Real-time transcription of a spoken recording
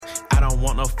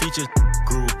don't want no features,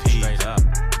 groupie. Straight up.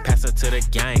 Pass her to the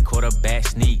gang, quarterback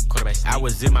sneak. I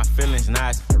was in my feelings, now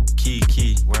it's key.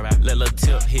 Let Lil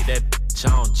Tip hit that bitch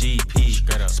on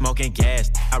GP. Smoking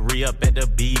gas, I re-up at the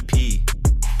BP.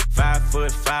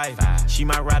 5'5", she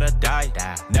my ride or die.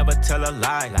 Never tell a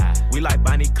lie. We like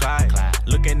Bonnie Clyde.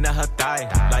 Looking at her thigh,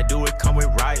 like do it come with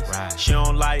rice. She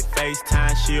don't like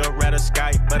FaceTime, she'll rather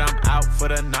Skype, but I'm out for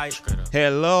the night.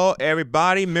 Hello,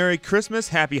 everybody. Merry Christmas,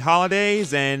 Happy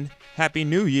Holidays, and Happy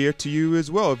New Year to you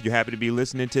as well if you happen to be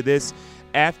listening to this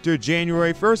after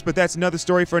January 1st, but that's another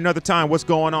story for another time. What's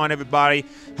going on, everybody?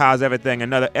 How's everything?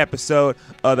 Another episode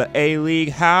of the A-League.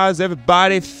 How's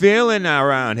everybody feeling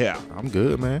around here? I'm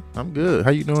good, man. I'm good.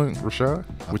 How you doing, Rashad?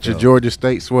 With your Georgia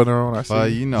State sweater on, I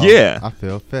see. You know, yeah. I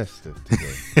feel festive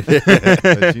today.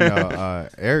 But, you know,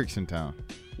 Eric's in town.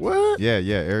 What? Yeah,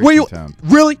 Eric's in town.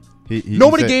 Really?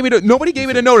 Nobody gave me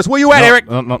the notice. Where you at, Eric?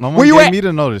 No one gave me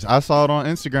the notice. I saw it on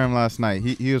Instagram last night.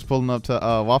 He was pulling up to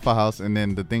Waffle House, and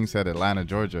then the thing said Atlanta,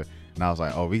 Georgia. And I was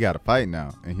like, oh, we got to fight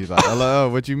now. And he's like, hello,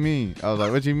 what you mean? I was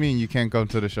like, what you mean you can't come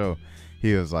to the show?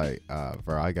 He was like,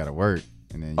 bro, I got to work.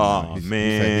 And then, he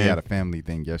said he had a family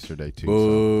thing yesterday, too.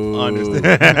 Boo. So.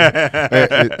 Understand.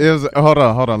 it was, hold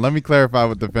on. Let me clarify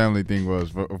what the family thing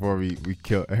was before we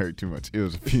kill Eric too much. It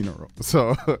was a funeral.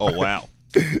 So. Oh, wow.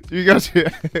 You got your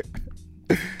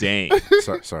Dang.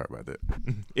 Sorry about that.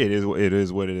 It is what it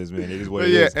is, man. It is what it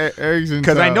yeah, is. Eric's in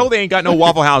Because I town. know they ain't got no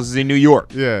Waffle Houses in New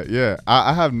York. Yeah.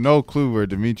 I have no clue where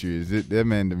Dimitri is. That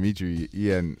man Dimitri, he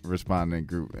hadn't responded in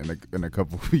group in a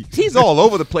couple of weeks. He's all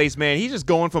over the place, man. He's just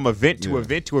going from event to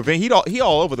event to event. He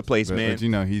all over the place, man. But you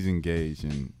know, he's engaged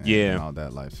and all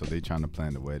that life. So they trying to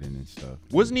plan the wedding and stuff.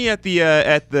 Wasn't he at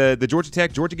the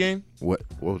Georgia game? What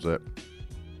was that?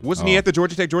 Wasn't he at the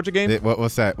Georgia game?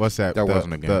 What's that? That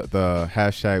wasn't a game. The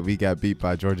hashtag we got beat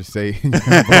by Georgia State Bowl.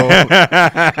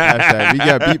 Hashtag we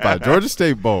got beat by Georgia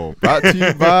State Bowl. Brought to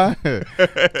you by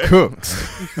Cooks.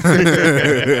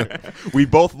 We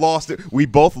both lost it. We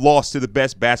both lost to the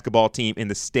best basketball team in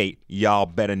the state. Y'all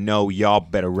better know. Y'all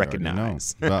better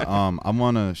recognize. But I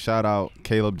want to shout out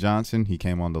Caleb Johnson. He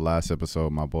came on the last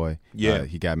episode, my boy. Yeah.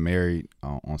 He got married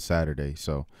on Saturday.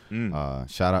 So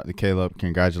shout out to Caleb.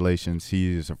 Congratulations.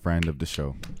 He is a friend of the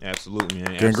show. Absolutely,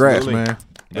 man. Congrats, man.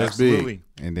 That's Absolutely. big.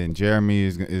 And then Jeremy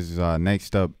is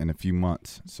next up in a few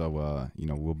months. So,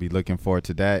 we'll be looking forward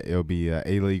to that. It'll be an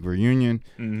A-League reunion.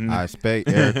 Mm-hmm. I expect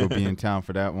Eric will be in town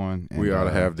for that one. And, we ought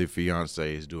to have the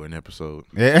fiancés do an episode.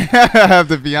 Yeah, have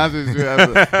the fiancés do an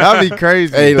episode. That'd be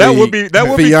crazy. A-League. That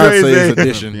would be crazy.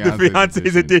 Edition. The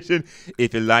fiancés edition.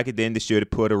 If you like it, then they should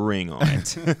have put a ring on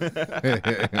it.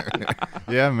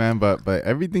 Yeah, man. But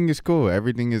everything is cool.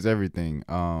 Everything is everything.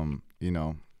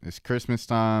 It's Christmas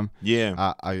time.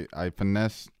 Yeah. I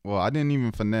finessed. Well, I didn't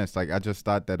even finesse. Like, I just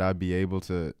thought that I'd be able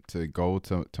to go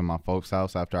to my folks'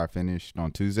 house after I finished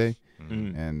on Tuesday.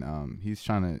 Mm-hmm. And he's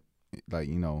trying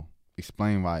to,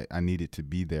 explain why I needed to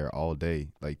be there all day.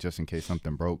 Like, just in case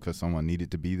something broke, because someone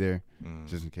needed to be there.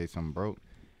 Just in case something broke.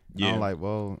 Yeah. I'm like,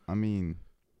 well, I mean,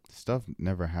 stuff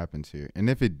never happens here.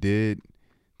 And if it did,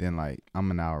 then, like,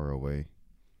 I'm an hour away,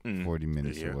 40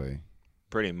 minutes away.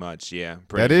 Pretty much, yeah.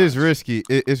 That is risky.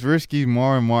 It's risky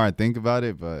more and more I think about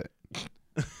it, but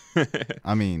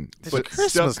I mean, it's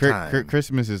Christmas time.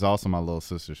 Christmas is also my little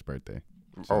sister's birthday.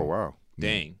 So, oh, wow.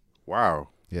 Dang. Wow.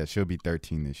 Yeah, she'll be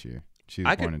 13 this year. She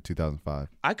was born in 2005.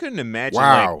 I couldn't imagine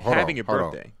having a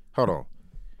birthday. Hold on.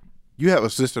 You have a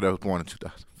sister that was born in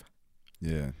 2005.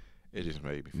 Yeah. It just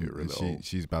made me feel really old.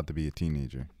 She's about to be a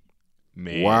teenager.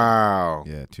 Man. Wow.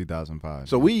 Yeah, 2005.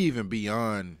 So we even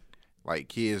beyond like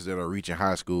kids that are reaching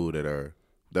high school that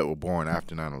were born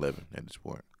after 9/11 at this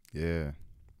point. Yeah.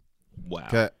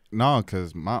 Wow. No,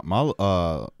 because my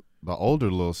the older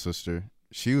little sister,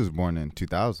 she was born in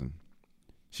 2000.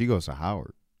 She goes to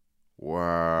Howard.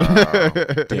 Wow.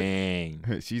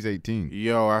 Dang. She's 18.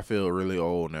 Yo, I feel really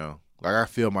old now. Like, I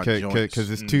feel my joints. Because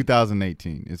it's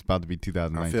 2018. It's about to be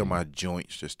 2019. I feel my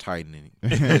joints just tightening.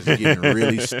 It's getting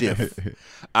really stiff.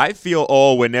 I feel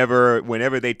old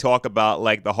whenever they talk about,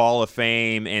 like, the Hall of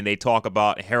Fame and they talk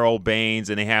about Harold Baines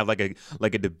and they have, like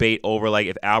a debate over, like,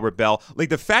 if Albert Bell. Like,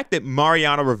 the fact that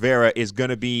Mariano Rivera is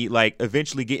going to be, like,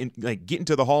 eventually getting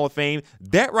to the Hall of Fame,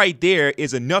 that right there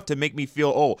is enough to make me feel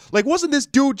old. Like, wasn't this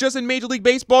dude just in Major League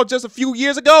Baseball just a few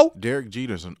years ago? Derek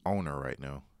Jeter's an owner right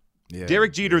now. Yeah,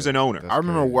 Derek Jeter's an owner. I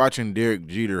remember watching Derek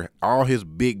Jeter, all his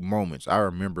big moments. I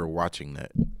remember watching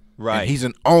that. Right. And he's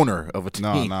an owner of a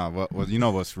team. No. You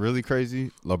know what's really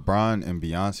crazy? LeBron and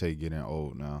Beyonce getting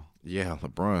old now. Yeah,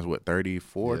 LeBron's what,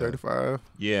 34, 35?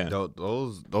 Yeah.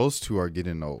 Those two are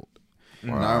getting old.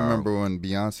 Wow. And I remember when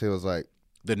Beyonce was like,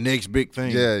 The next big thing.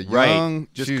 Yeah, Right. young,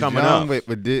 Just she was coming young up.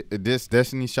 with this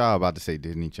Destiny Child. About to say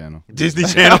Disney Channel. Disney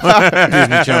Channel.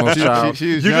 Disney Channel child.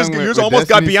 She was You young with almost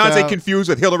got Destiny's Beyonce Child. confused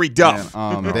with Hillary Duff.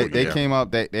 And, they yeah. came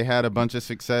up. They had a bunch of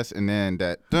success, and then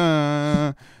that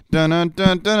dun dun dun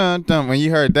dun dun dun. When you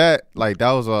heard that, like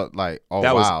that was that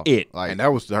That was wow, it. Like And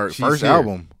that was her she's first here.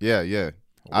 album. Yeah.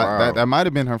 Wow. That might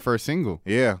have been her first single.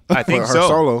 Yeah. I think her so.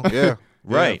 solo. Yeah.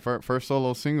 Right. Yeah, first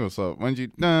solo single. So when you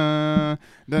dun,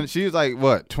 she was like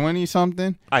what 20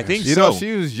 something. I think You so. know,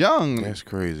 she was young. That's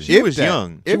crazy. She If was that.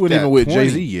 young. She If wasn't that, even with 20.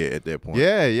 Jay-Z yet at that point.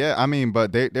 Yeah. I mean,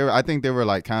 but they were. I think they were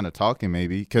like kind of talking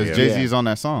maybe because Yeah. Jay-Z's on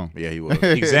that song. Yeah, he was.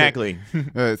 Exactly.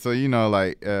 So you know,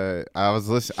 like I was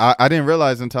listening. I didn't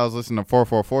realize until I was listening to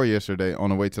 444 yesterday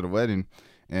on the way to the wedding,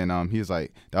 and he was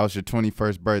like, "That was your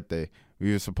 21st birthday.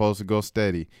 We were supposed to go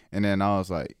steady." And then I was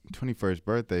like, 21st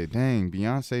birthday, dang,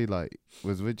 Beyonce like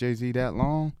was with Jay-Z that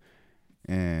long.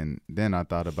 And then I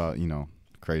thought about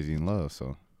Crazy in Love.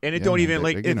 So And it yeah, don't man, even they're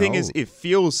like the getting thing is old.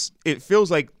 it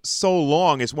feels like so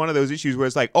long. It's one of those issues where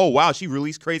it's like, oh wow, she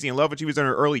released Crazy in Love when she was in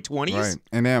her early 20s. Right.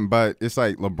 And then, but it's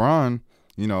like LeBron.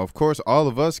 Of course, all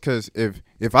of us, because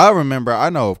if I remember, I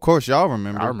know, of course, y'all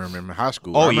remember. I remember him in high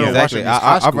school. Oh, I remember yeah, watching Exactly. his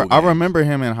high school I games. remember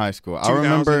him in high school. I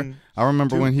remember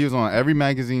 2002. when he was on every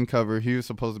magazine cover. He was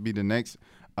supposed to be the next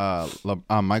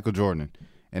Michael Jordan.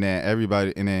 And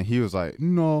then he was like,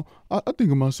 no, I think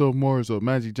of myself more as a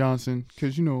Magic Johnson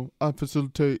because, I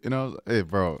facilitate. And I was like, hey,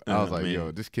 bro, I was like, man.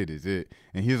 yo, this kid is it.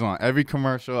 And he was on every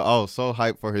commercial. I was so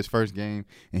hyped for his first game,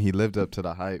 and he lived up to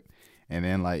the hype. And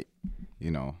then, like, He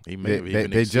may have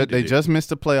even they exceeded it. just missed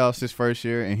the playoffs his first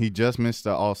year, and he just missed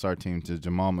the All-Star team to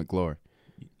Jamal McGlory.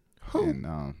 And,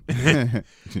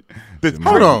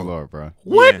 Jamal Hold on. McGlory, bro.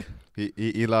 What? Yeah.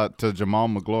 He lost to Jamal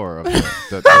McGlory of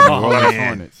the New Orleans man.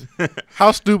 Hornets.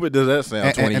 How stupid does that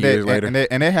sound 20 years later?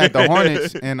 And they had the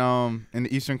Hornets in the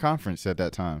Eastern Conference at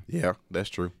that time. Yeah, that's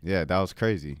true. Yeah, that was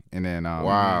crazy. And then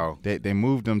Wow. they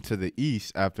moved them to the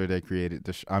East after they created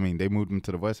they moved them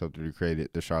to the West after they created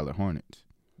the Charlotte Hornets.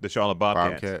 The Charlotte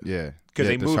Bobcats. Bobcat. Yeah, 'Cause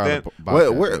they the moved Charlotte them-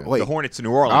 Bobcats, Wait. The Hornets to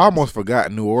New Orleans. I almost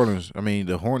forgot New Orleans. I mean,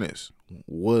 the Hornets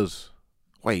was.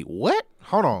 Wait, what?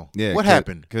 Hold on. Yeah, what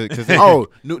happened? Cause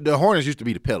The Hornets used to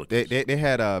be the Pelicans. they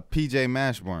had PJ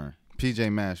Mashburn.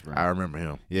 I remember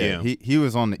him. Yeah, Yeah. he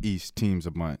was on the East teams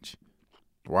a bunch.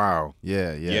 Wow.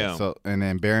 Yeah. So and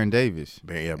then Baron Davis.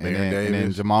 Baron and then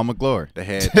Davis. Jamal McGlory. They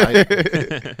had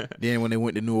then when they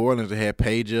went to New Orleans, they had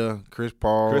Pager, Chris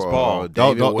Paul,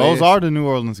 David Those West. are the New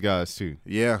Orleans guys too.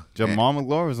 Yeah. Jamal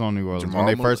McGlory was on New Orleans Jamal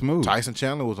when they first moved. Tyson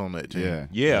Chandler was on that team. Yeah.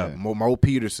 Yeah. Mo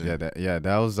Peterson.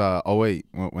 That was 08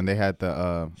 when they had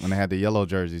the yellow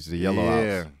jerseys, the yellow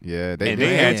outs. Yeah, And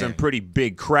they had some pretty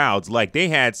big crowds. Like they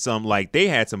had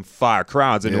some fire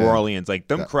crowds in New Yeah. Orleans. Like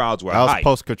them crowds were that was hype.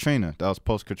 post Katrina.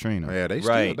 Yeah,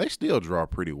 Right. they still draw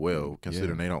pretty well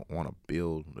considering they don't want to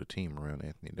build a team around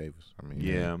Anthony Davis. I mean,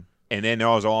 Yeah. And then there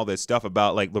was all this stuff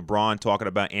about like LeBron talking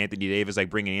about Anthony Davis, like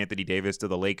bringing Anthony Davis to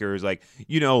the Lakers. Like,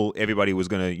 everybody was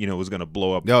gonna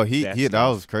blow up. Yo, that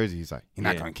stuff. was crazy. He's like, you're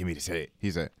not Yeah. gonna give me this head. He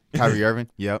said, Kyrie Irving,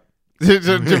 yep.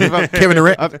 Jimmy Butler. Kevin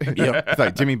Durant, yep. It's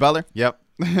like Jimmy Butler, yep.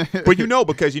 But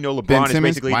because LeBron Ben is Simmons,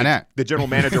 basically why not? the general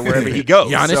manager wherever he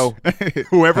goes. Giannis. So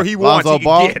whoever he wants, Lonzo he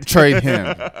Ball, can get. trade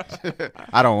him.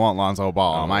 I don't want Lonzo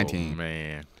Ball on my Oh, team.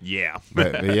 man. Yeah.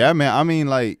 But yeah, man. I mean,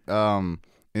 like, and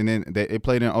then they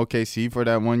played in OKC for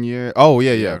that 1 year. Oh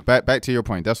yeah. Back to your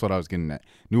point. That's what I was getting at.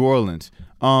 New Orleans.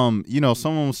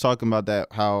 Someone was talking about that.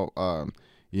 How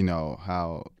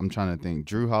how I'm trying to think.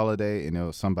 Drew Holiday and there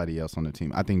was somebody else on the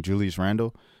team. I think Julius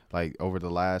Randle. Like over the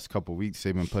last couple weeks,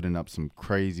 they've been putting up some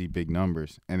crazy big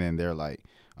numbers, and then they're like,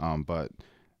 but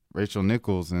Rachel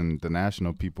Nichols and the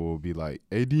national people will be like,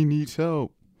 AD needs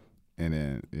help, and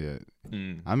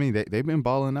then I mean they've been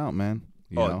balling out, man.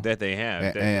 You know? That they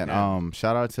have. And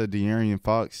shout out to De'Aaron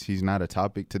Fox. He's not a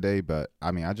topic today, but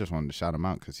I mean I just wanted to shout him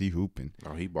out because he hooping.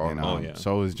 Oh, he balling. And,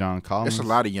 So is John Collins. There's a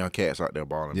lot of young cats out there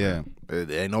balling. Yeah. Man. There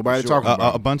ain't nobody Sure. talking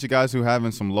about a bunch of guys who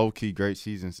having some low key great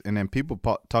seasons, and then people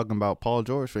talking about Paul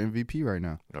George for MVP right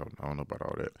now. I don't know about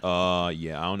all that. I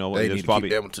don't know what They there's need to probably.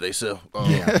 keep that one to themselves.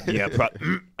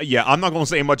 Yeah. I'm not gonna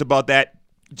say much about that.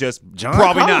 Just John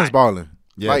probably Collins not. balling.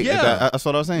 Yeah, Like, that's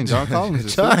what I was saying. John Collins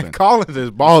is John hooping. Collins is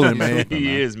balling, man.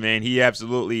 He is, man. He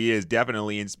absolutely is,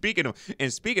 definitely. And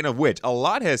speaking of which, a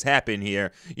lot has happened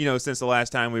here, since the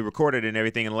last time we recorded and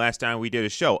everything, and the last time we did a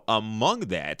show. Among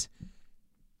that,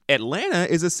 Atlanta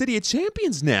is a city of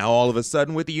champions now. All of a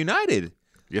sudden, with the United,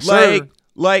 Yes, sir.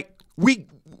 Like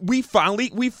we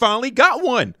finally got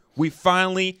one. We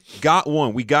finally got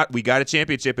one. We got a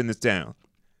championship in this town.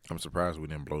 I'm surprised we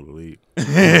didn't blow the lead.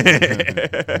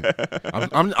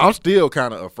 I'm still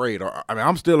kind of afraid. I mean,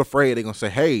 I'm still afraid they're gonna say,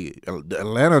 "Hey, the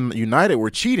Atlanta United were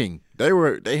cheating. They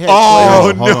had."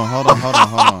 Oh, Hold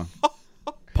on.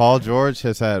 Paul George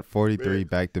has had 43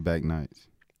 back-to-back nights.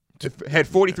 Had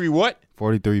 43 what?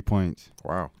 43 points.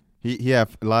 Wow. He had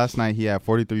last night. He had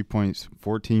 43 points,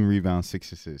 14 rebounds,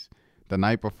 6 assists. The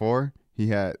night before, he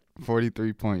had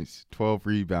 43 points, 12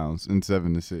 rebounds, and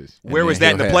 7 assists. Where was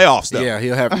that in the playoffs, though? Yeah,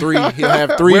 he'll have 3. He'll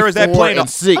have 3, Where is that 4, playing and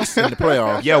 6 in the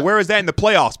playoffs. Yeah, where is that in the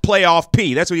playoffs? Playoff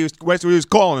P. That's what he was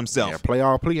calling himself. Yeah,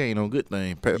 playoff P ain't no good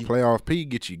thing. Playoff P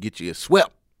get you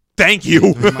swept. Thank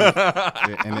you.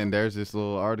 And then there's this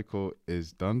little article: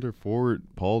 is Thunder forward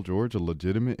Paul George a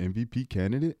legitimate MVP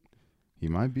candidate? He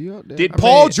might be up there. Did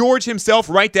Paul George himself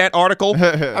write that article?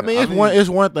 It's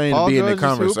one thing Paul to be in George the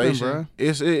is hooping, conversation.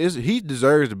 bruh. He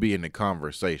deserves to be in the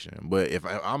conversation. But if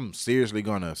I'm seriously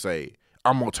gonna say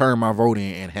I'm gonna turn my vote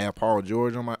in and have Paul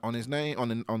George on his name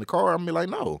on the card, I'm gonna be like,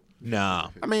 no. Nah.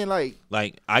 I mean, like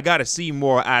I got to see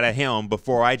more out of him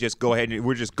before I just go ahead and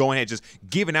we're just going ahead just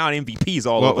giving out MVPs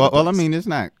all over the place. Well, I mean, it's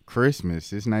not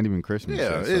Christmas. It's not even Christmas.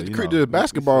 yeah, yet, so, the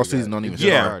basketball season don't even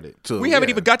start. We haven't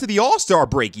even got to the All-Star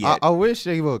break yet. I wish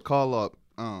they would call up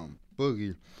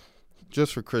Boogie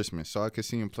just for Christmas, so I could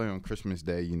see him play on Christmas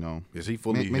Day. Is he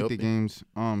fully make healthy? the games?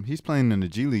 He's playing in the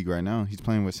G League right now. He's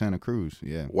playing with Santa Cruz.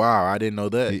 Yeah. Wow, I didn't know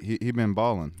that. He been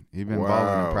balling. He been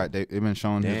balling in practice. They've been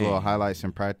showing his little highlights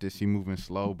in practice. He moving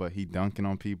slow, but he dunking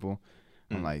on people.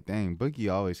 I'm like, dang, Boogie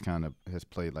always kind of has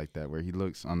played like that, where he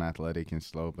looks unathletic and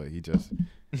slow, but he just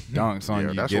dunks on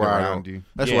you, that's get why around you.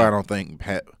 That's why I don't think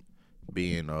Pat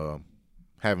being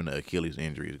having an Achilles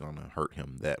injury is gonna hurt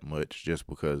him that much, just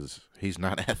because he's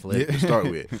not athletic to start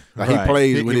with. Like Right. he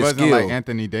plays with He his wasn't skill. like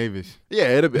Anthony Davis.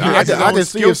 Yeah, He has his I own can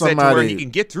see skill if set to somebody where he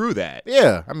can get through that.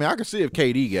 Yeah, I mean, I can see if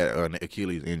KD got an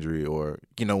Achilles injury, or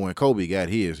when Kobe got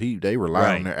his, they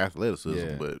rely on their athleticism.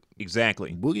 Yeah. But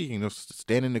Exactly. Boogie can just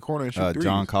stand in the corner and shoot threes.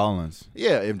 John Collins.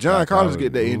 Yeah, if John Collins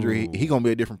get that injury, Ooh. he gonna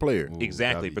be a different player.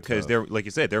 Exactly, that'd be because tough. they're, like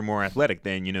you said, they're more athletic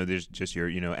than there's just your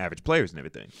average players and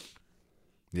everything.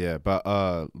 Yeah, but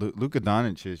Luka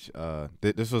Doncic,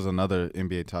 this was another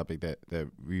NBA topic that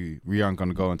we aren't going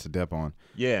to go into depth on.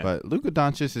 Yeah. But Luka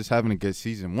Doncic is having a good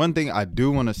season. One thing I do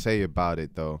want to say about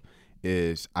it, though,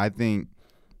 is I think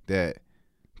that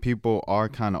people are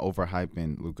kind of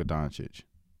overhyping Luka Doncic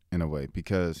in a way,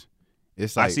 because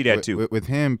it's like I see that too. With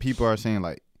him, people are saying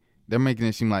like they're making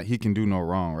it seem like he can do no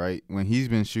wrong, right? When he's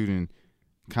been shooting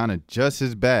kind of just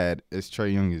as bad as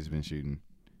Trae Young has been shooting.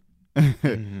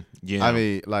 Yeah. I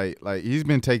mean, like he's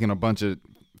been taking a bunch of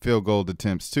field goal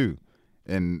attempts too,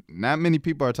 and not many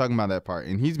people are talking about that part.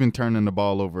 And he's been turning the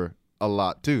ball over a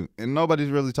lot too, and nobody's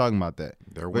really talking about that.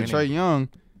 They're But winning. Trae Young,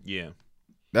 yeah.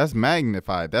 that's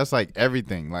magnified. That's like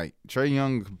everything. Like Trae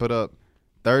Young could put up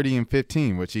 30 and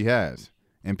 15, which he has,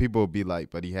 and people will be like,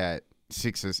 but he had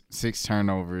six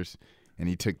turnovers and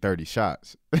he took 30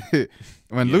 shots.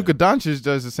 When Luka Doncic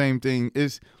does the same thing,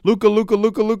 it's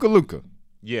Luka.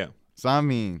 Yeah. So, I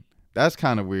mean, that's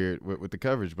kind of weird with the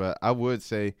coverage, but I would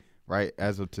say, right,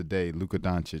 as of today, Luka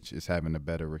Doncic is having a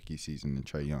better rookie season than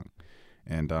Trae Young.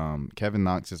 And Kevin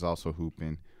Knox is also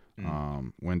hooping.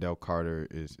 Wendell Carter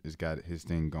is got his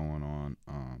thing going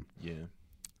on. Yeah.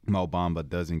 Mo Bamba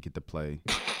doesn't get to play.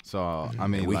 So, I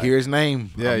mean, We like, hear his name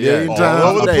Yeah, a yeah. million All times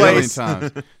over a the day. place.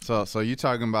 times. So you're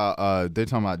talking about they're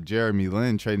talking about Jeremy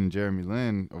Lin, trading Jeremy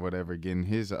Lin or whatever, getting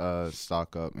his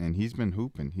stock up, and he's been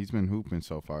hooping. He's been hooping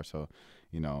so far. So,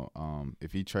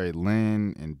 if you trade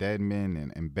Lin and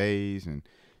Dedman and Bays and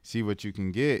see what you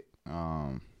can get,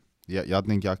 y'all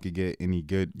think y'all could get any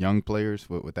good young players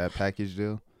with that package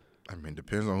deal? I mean,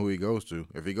 depends on who he goes to.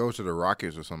 If he goes to the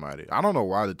Rockets or somebody, I don't know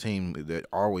why the team that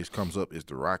always comes up is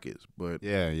the Rockets, but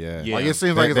Yeah. like it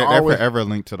seems like it's They're always forever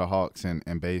linked to the Hawks and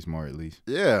Bazemore at least.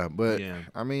 yeah. But Yeah.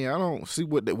 I mean, I don't see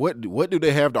what do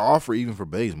they have to offer even for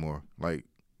Bazemore? Like,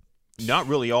 Not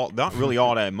really all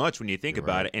that much when you think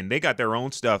about it. And they got their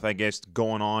own stuff, I guess,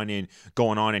 going on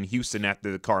in Houston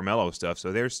after the Carmelo stuff.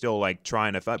 So they're still like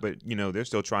trying to fight, but they're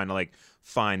still trying to like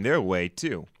find their way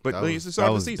too. But it's the start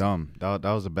of the season. Dumb. That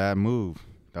was a bad move.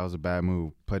 That was a bad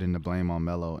move. Putting the blame on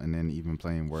Melo and then even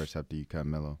playing worse after you cut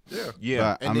Melo.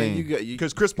 Yeah. But, and then you got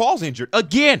Because Chris Paul's injured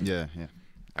again. Yeah.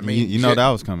 I mean, you know that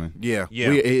was coming. Yeah. Yeah.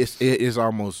 It's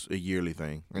almost a yearly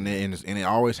thing, and it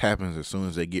always happens as soon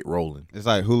as they get rolling. It's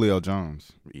like Julio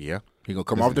Jones. Yeah, he gonna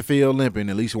come off the field limping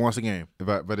at least once a game.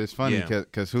 But it's funny Yeah.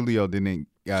 because Julio didn't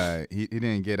he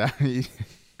didn't get out.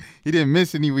 He didn't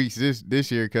miss any weeks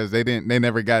this year because they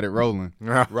never got it rolling.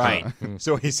 Right.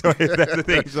 So that's the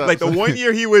thing. So- Like the one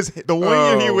year he was Oh,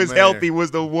 man. healthy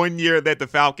was the one year that the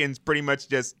Falcons pretty much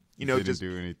just didn't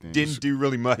do anything. Didn't do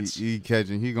really much. He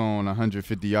going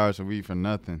 150 yards a week for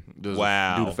nothing. Do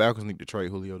Wow. the Falcons need to trade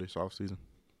Julio this offseason?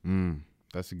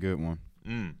 That's a good one.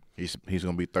 He's going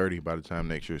to be 30 by the time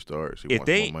next year starts. He If wants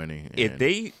they more money. if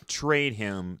they trade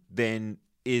him, then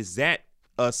is that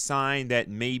a sign that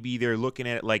maybe they're looking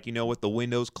at it like, you know what, the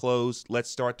window's closed, let's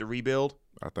start the rebuild?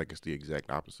 I think it's the exact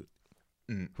opposite.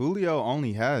 Julio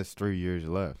only has 3 years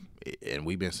left. And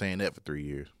we've been saying that for 3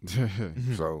 years.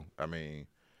 So, I mean,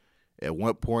 at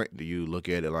what point do you look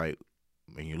at it like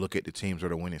when you look at the teams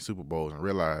that are winning Super Bowls and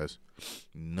realize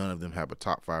none of them have a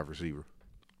top 5 receiver?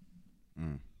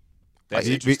 That's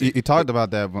You interesting. talked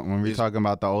about that when we were talking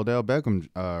about the Odell Beckham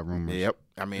rumors. Yep.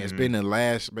 I mean, it's been the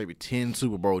last maybe 10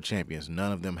 Super Bowl champions.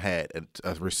 None of them had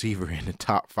a receiver in the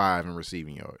top 5 in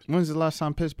receiving yards. When's the last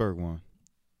time Pittsburgh won?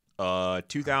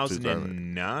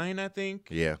 2009, I think.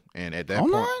 Yeah. And at that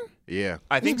Online? point, yeah.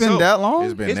 I think It's been so. that long?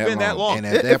 It's been It's that long. And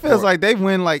at It that feels point, like they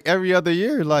win like every other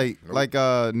year, like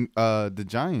the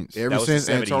Giants. ever That was the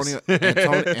since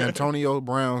 70s. Antonio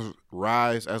Brown's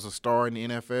rise as a star in the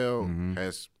NFL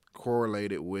has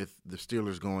correlated with the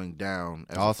Steelers going down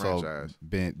as a Also, franchise.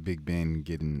 Big Ben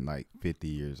getting like 50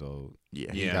 years old. Yeah,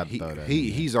 Yeah. Gotta throw that in there.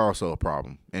 he's also a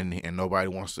problem, and nobody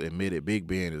wants to admit it. Big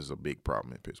Ben is a big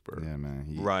problem in Pittsburgh. Yeah, man.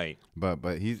 Right. But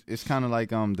it's kind of like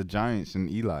the Giants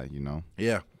and Eli, you know.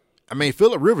 Yeah. I mean,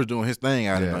 Phillip Rivers doing his thing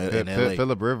out in L.A.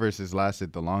 Phillip Rivers has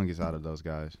lasted the longest out of those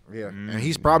guys. Yeah, and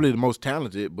he's probably the most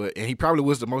talented, and he probably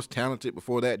was the most talented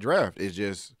before that draft. It's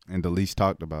just And the least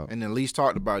talked about. and the least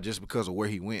talked about just because of where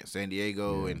he went, San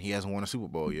Diego, and he hasn't won a Super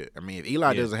Bowl yet. I mean, if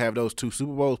Eli doesn't have those 2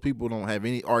 Super Bowls, people don't have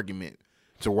any argument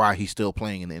to why he's still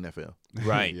playing in the NFL.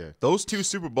 Right. Yeah. Those 2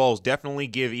 Super Bowls definitely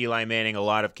give Eli Manning a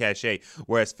lot of cachet,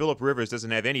 whereas Phillip Rivers doesn't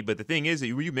have any. But the thing is that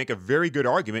you make a very good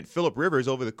argument. Phillip Rivers,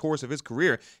 over the course of his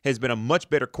career, has been a much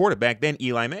better quarterback than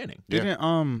Eli Manning.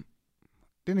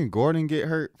 Didn't Gordon get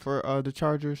hurt for the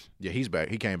Chargers? Yeah, he's back.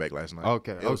 He came back last night.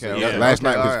 Okay. yeah. Last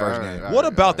night was his first game. What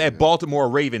about that Baltimore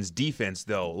Ravens defense,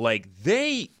 though? Like, What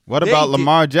they about did-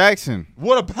 Lamar Jackson?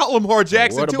 What about Lamar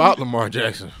Jackson? What too? about Lamar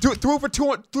Jackson? Threw for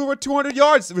 200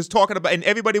 yards. It was talking about, and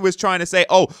everybody was trying to say,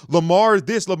 "Oh, Lamar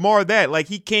this, Lamar that." Like,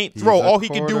 he can't throw. He's a All he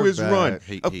can do is run.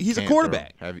 quarterback. He's a can't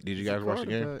quarterback. throw. Did you guys watch the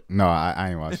game? No,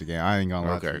 I ain't watched the game. I ain't gonna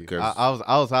lie Okay, to you. 'cause-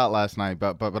 I was out last night,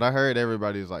 but I heard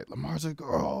everybody was like, Lamar's a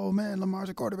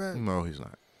quarterback. No, he's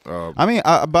not. I mean,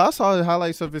 but I saw the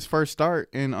highlights of his first start,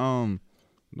 and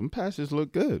them passes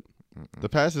look good. The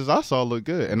passes I saw look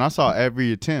good, and I saw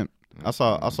every attempt. I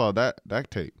saw that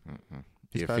tape.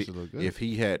 His passes look good. If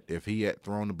he had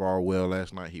thrown the ball well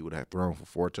last night, he would have thrown for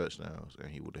 4 touchdowns,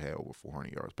 and he would have had over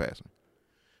 400 yards passing.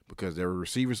 Because there were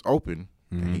receivers open,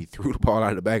 and he threw the ball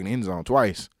out of the back of the end zone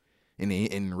twice in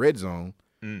the red zone.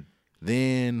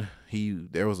 Then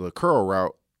there was a curl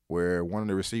route where one of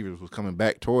the receivers was coming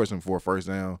back towards him for a first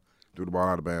down, threw the ball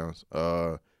out of bounds.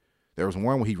 There was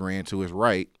one where he ran to his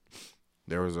right.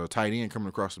 There was a tight end coming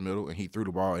across the middle, and he threw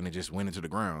the ball, and it just went into the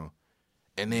ground.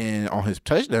 And then on his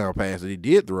touchdown pass that he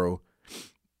did throw,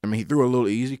 I mean, he threw a little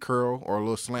easy curl or a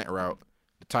little slant route.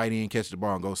 The tight end catches the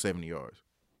ball and goes 70 yards.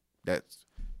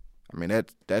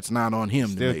 That's not on him.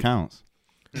 Still counts.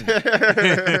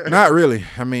 Not really.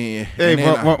 I mean, Hey,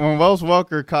 when Wells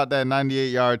Walker caught that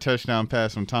 98-yard touchdown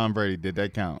pass from Tom Brady, did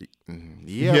that count?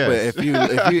 yeah, Yes. but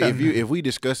if we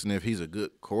discussing if he's a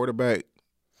good quarterback,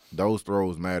 those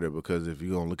throws matter because if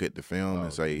you're gonna look at the film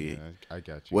and say, Yeah, I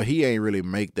got you. well, he ain't really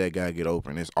make that guy get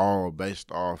open. It's all based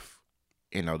off,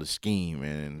 the scheme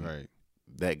and Right.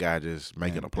 that guy just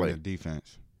making And- a play. and the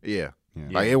defense. Yeah. Yeah.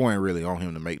 Like it wasn't really on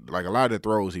him to make. Like a lot of the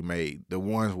throws he made, the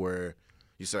ones where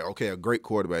you say, okay, a great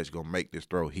quarterback is gonna make this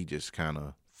throw. He just kind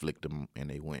of flicked them and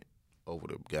they went over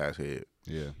the guy's head.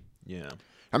 Yeah. Yeah.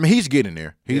 I mean, he's getting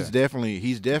there. He's Yeah. definitely.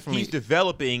 He's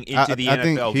developing into the I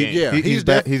think NFL he- game.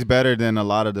 Yeah, he's better than a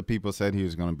lot of the people said he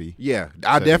was going to be. Yeah,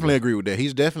 I Said definitely he- agree with that.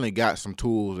 He's definitely got some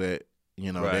tools that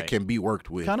that Right. can be worked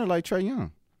with. Kind of like Trae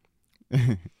Young.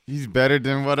 He's better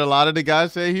than what a lot of the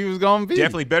guys say he was going to be.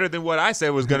 Definitely better than what I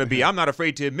said was going to be. I'm not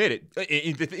afraid to admit it.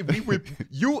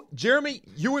 Jeremy,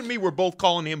 you and me were both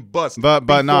calling him bust. But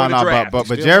before no, the draft.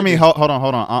 Still Jeremy, looking. hold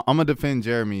on. I'm gonna defend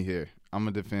Jeremy here. I'm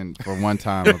gonna defend for one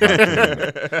time. About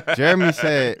Jeremy. Jeremy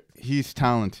said he's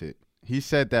talented. He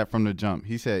said that from the jump.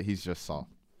 He said he's just soft.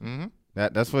 Mm-hmm.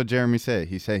 That's what Jeremy said.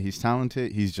 He said he's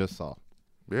talented. He's just soft.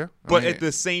 Yeah, But at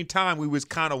the same time, we was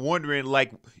kind of wondering,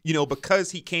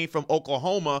 because he came from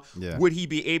Oklahoma, Yeah. would he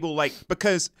be able,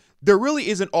 because there really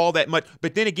isn't all that much.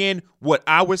 But then again, what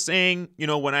I was saying,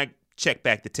 when I check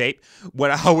back the tape.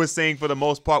 What I was saying for the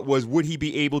most part was, would he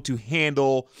be able to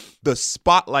handle the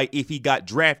spotlight if he got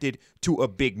drafted to a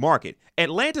big market?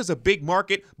 Atlanta's a big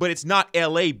market, but it's not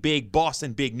L.A. big,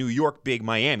 Boston big, New York big,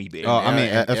 Miami big. Oh, I mean,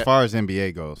 as far as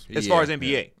NBA goes. As far as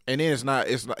NBA. And then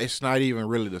it's not even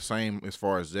really the same as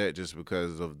far as that, just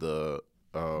because of the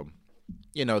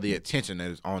the attention that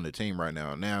is on the team right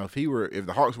now. Now, if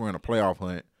the Hawks were in a playoff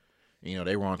hunt,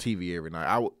 they were on TV every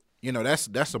night,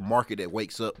 that's a market that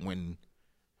wakes up when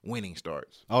winning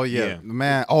starts. Oh, yeah.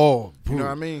 Man. Oh, you know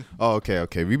what I mean? Oh,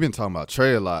 okay. We've been talking about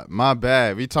Trey a lot. My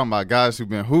bad. We talking about guys who've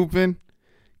been hooping.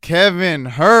 Kevin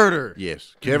Huerter.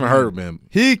 Yes. Kevin Huerter, man.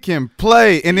 He can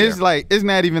play. And it's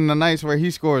not even the nights where he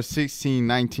scores 16,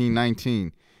 19,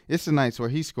 19. It's the nights where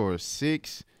he scores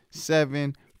 6,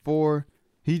 7, 4.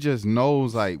 He just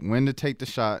knows, when to take the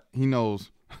shot. He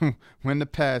knows when to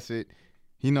pass it.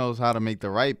 He knows how to make the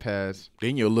right pass.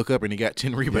 Then you'll look up and he got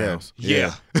 10 rebounds.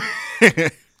 Yeah.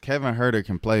 Kevin Huerter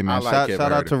can play, man. Shout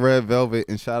out to Red Velvet,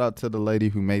 and shout out to the lady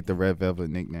who made the Red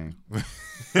Velvet nickname.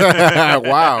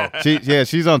 Wow.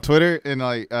 She's on Twitter, and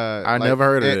I never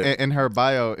heard of it. In her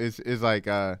bio is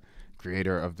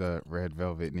creator of the Red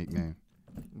Velvet nickname.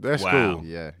 That's cool.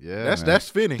 Yeah. That's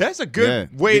fitting. That's a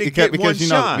good way to get one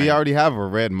shine. We already have a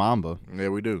Red Mamba. Yeah,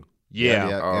 we do.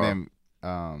 Yeah. And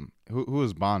then who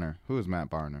is Bonner? Who is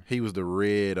Matt Barner? He was the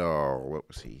red. What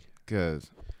was he?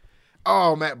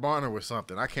 Matt Barner was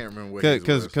something. I can't remember what he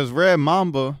was. Because Red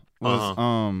Mamba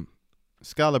was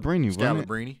Scalabrini, wasn't it?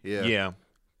 Scalabrini, Yeah.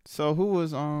 So who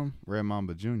was Red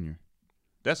Mamba Jr.?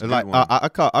 That's a good one. I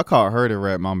called her the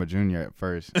Red Mamba Jr. at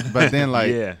first, but then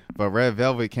but Red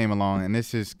Velvet came along, and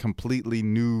this is completely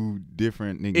new,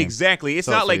 different nickname. Exactly, it's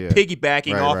not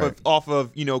piggybacking off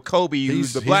of Kobe,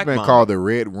 who's the Black Mamba. He's been called the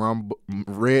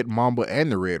Red Mamba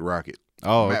and the Red Rocket.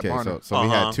 Oh, Matt Barner. So we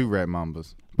had two Red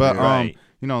Mambas, but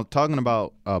talking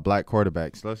about black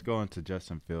quarterbacks, let's go into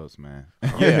Justin Fields, man.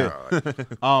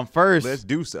 First, let's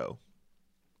do so.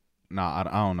 Nah,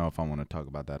 I don't know if I want to talk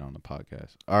about that on the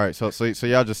podcast. All right, so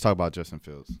y'all just talk about Justin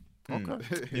Fields.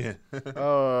 Okay. Yeah.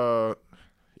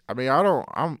 I mean,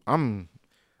 I'm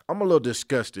a little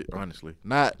disgusted, honestly.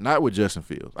 Not with Justin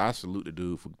Fields. I salute the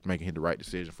dude for making the right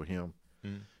decision for him.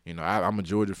 I'm a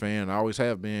Georgia fan. I always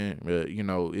have been.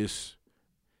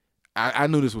 I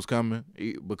knew this was coming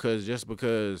because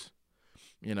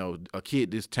a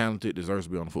kid this talented deserves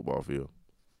to be on the football field.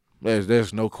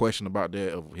 There's no question about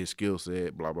that of his skill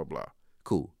set, blah, blah, blah.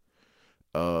 Cool.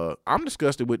 I'm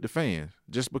disgusted with the fans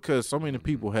just because so many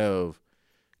people have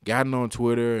gotten on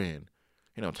Twitter and,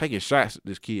 taking shots at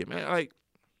this kid. Man,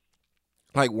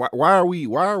 why are we,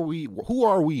 who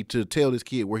are we to tell this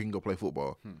kid where he can go play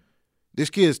football? This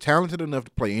kid is talented enough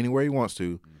to play anywhere he wants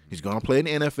to. He's going to play in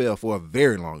the NFL for a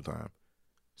very long time.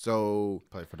 So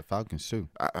play for the Falcons too.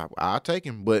 I'll take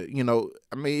him, but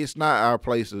it's not our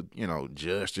place to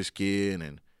judge this kid.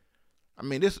 And I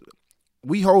mean,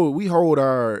 we hold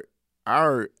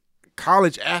our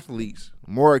college athletes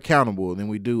more accountable than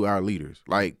we do our leaders.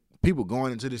 Like people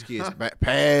going into this kid's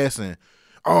pass and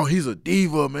he's a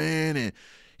diva, man, and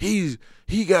he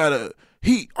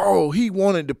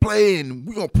wanted to play, and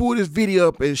we're gonna pull this video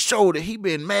up and show that he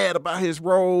been mad about his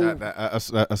role.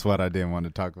 That's what I didn't want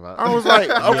to talk about. I was like,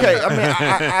 okay, I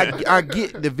mean, I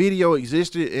get the video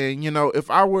existed, and if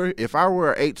I were an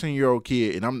 18-year-old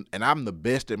kid, and I'm the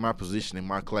best at my position in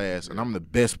my class, and I'm the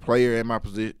best player at my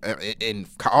position in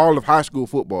all of high school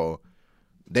football,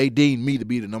 they deemed me to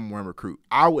be the number one recruit.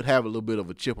 I would have a little bit of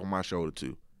a chip on my shoulder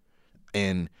too.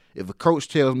 And if a coach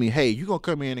tells me, hey, you're gonna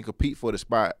come in and compete for the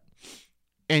spot,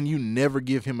 and you never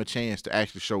give him a chance to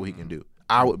actually show what he can do,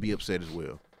 I would be upset as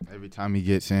well. Every time he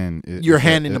gets in, you're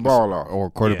handing the ball off. Or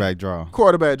quarterback draw.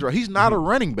 Quarterback draw. He's not a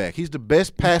running back. He's the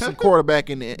best passing quarterback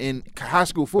in high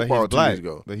school football 2 years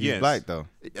ago. But he's black, though.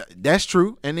 That's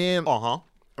true. And then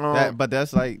but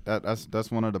that's that's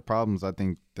one of the problems I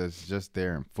think that's just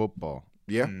there in football.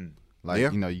 Yeah.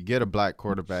 You get a black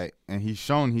quarterback, and he's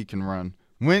shown he can run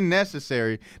when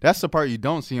necessary. That's the part you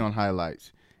don't see on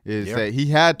highlights. Is that he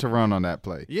had to run on that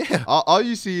play. Yeah. All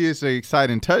you see is an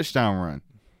exciting touchdown run.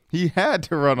 He had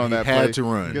to run on that play. He had to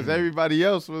run. Because everybody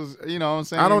else was, what I'm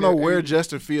saying? I don't know where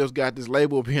Justin Fields got this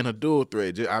label of being a dual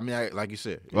threat. I mean, like you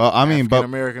said. Well, I mean, but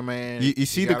American man. You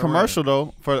see the commercial,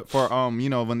 though, for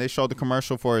when they showed the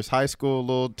commercial for his high school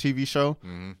little TV show,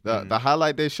 the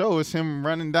highlight they show is him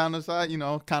running down the side,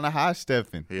 kind of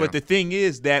high-stepping. Yeah. But the thing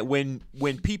is that when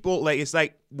people, it's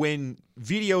like when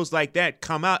videos like that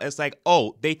come out, it's like,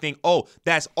 oh, they think, oh,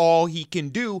 that's all he can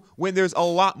do, when there's a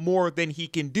lot more than he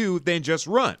can do than just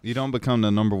run. You don't become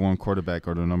the number one quarterback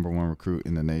or the number one recruit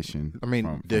in the nation. I mean,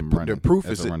 from the proof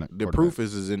is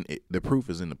in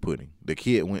the pudding. The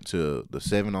kid went to the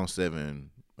 7-on-7.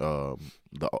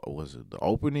 Was it the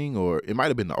opening, or it might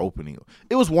have been the opening?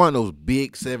 It was one of those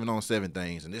big 7-on-7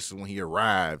 things, and this is when he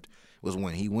arrived. Was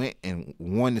when he went and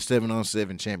won the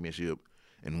 7-on-7 championship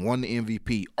and won the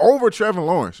MVP over Trevor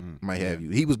Lawrence. Might have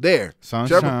you. He was there.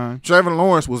 Trevor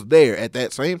Lawrence was there at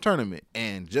that same tournament,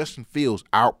 and Justin Fields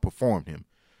outperformed him.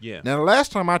 Yeah. Now, the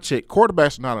last time I checked,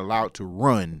 quarterbacks are not allowed to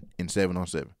run in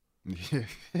 7-on-7.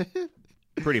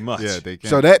 Pretty much. Yeah, they can.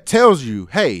 So that tells you,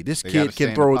 hey, this They kid gotta stay can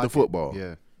in throw the the pocket. football.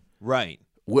 Yeah. Right.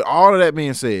 With all of that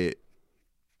being said,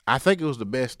 I think it was the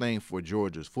best thing for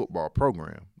Georgia's football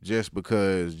program, just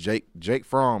because Jake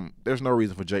Fromm. There's no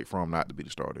reason for Jake Fromm not to be the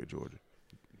starter at Georgia.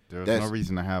 There was no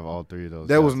reason to have all three of those.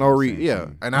 There was guys no on the reason. same Yeah,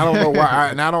 team. and I don't know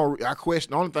why. I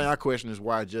question. The only thing I question is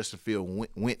why Justin Field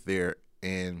went there.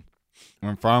 And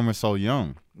When Fromm was so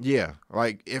young. yeah,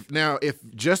 like if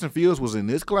Justin Fields was in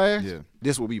this class, Yeah.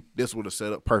 this would have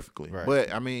set up perfectly. Right.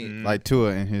 But I mean, Like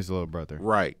Tua and his little brother.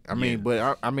 right. I mean,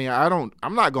 but I'm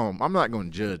not going to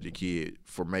judge the kid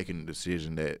for making a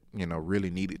decision that really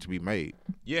needed to be made.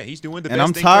 Yeah, he's doing the And best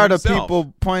I'm thing tired for of himself.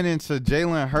 people pointing to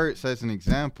Jalen Hurts as an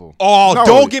example. Oh, No.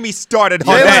 don't get me started on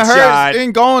Jalen that Hurts shot.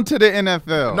 ain't going to the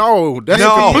NFL. No, that's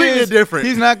No. completely different.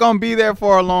 He's not going to be there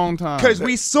for a long time. Because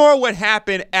we saw what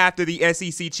happened after the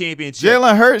SEC championship.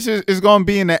 Jalen Hurts is going to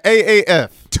be in the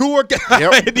AAF. Tour guy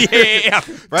Yep. in the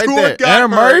AAF. Right Tour there. got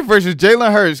Aaron hurt. Murray versus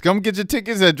Jalen Hurts. Come get your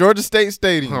tickets at Georgia State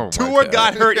Stadium. Oh, my Tour God.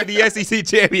 got hurt in the SEC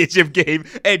championship game,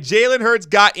 and Jalen Hurts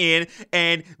got in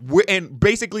and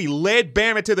basically led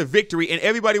Bama to the victory. And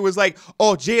everybody was like,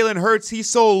 "Oh, Jalen Hurts, he's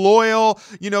so loyal.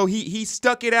 He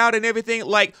stuck it out and everything."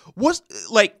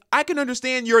 I can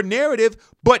understand your narrative,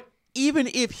 but even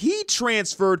if he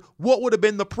transferred, what would have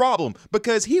been the problem?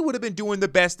 Because he would have been doing the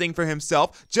best thing for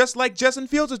himself, just like Justin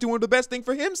Fields is doing the best thing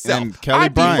for himself. And Kelly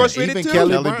I'd be Bryant. frustrated Even too.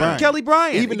 Kelly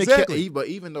Bryant. Even exactly.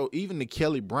 even the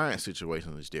Kelly Bryant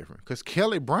situation is different, because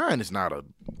Kelly Bryant is not a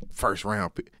first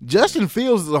round pick. Justin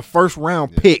Fields is a first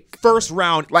round pick. First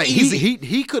round, Like easy.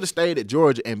 he could have stayed at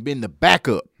Georgia and been the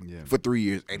backup for 3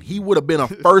 years, and he would have been a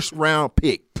first round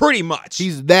pick. Pretty much.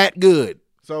 He's that good.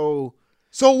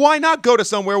 So why not go to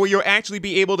somewhere where you'll actually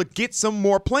be able to get some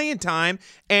more playing time,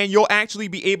 and you'll actually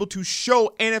be able to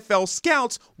show NFL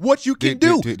scouts what you can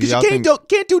do? do Because y'all you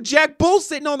can't do Jack Bull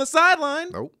sitting on the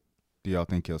sideline. Nope. Do y'all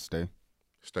think he'll stay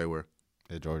Stay where?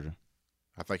 at Georgia?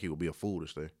 I think he would be a fool to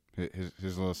stay.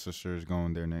 His little sister is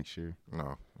going there next year.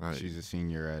 No. She's a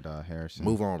senior at Harrison.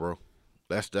 Move on, bro.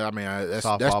 That's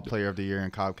Softball player of the year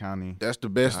in Cobb County. That's the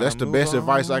best. That's the best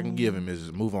advice I can give him is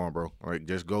move on, bro. Like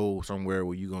just go somewhere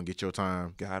where you're gonna get your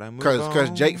time. Gotta move Because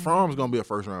on. Jake Fromm's gonna be a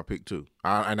first round pick too.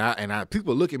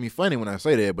 People look at me funny when I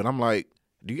say that, but I'm like,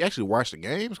 do you actually watch the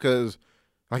games? Because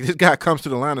like this guy comes to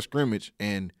the line of scrimmage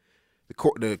and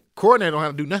the coordinator don't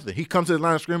have to do nothing. He comes to the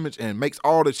line of scrimmage and makes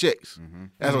all the checks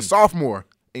as a sophomore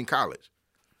in college.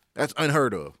 That's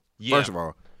unheard of. Yeah. First of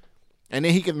all. And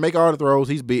then he can make all the throws.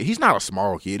 He's big. He's not a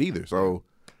small kid either. So,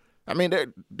 I mean,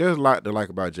 there's a lot to like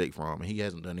about Jake Fromm. He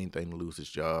hasn't done anything to lose his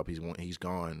job. He's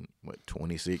gone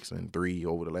 26-3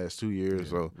 over the last 2 years.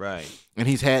 So Right. and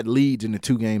he's had leads in the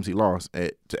 2 games he lost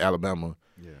to Alabama.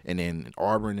 Yeah. And then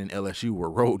Auburn and LSU were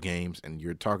road games. And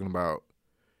you're talking about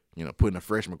putting a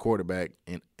freshman quarterback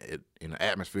in an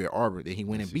atmosphere at Auburn. Then he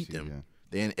went and beat them. Yeah.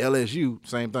 Then LSU,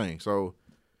 same thing. So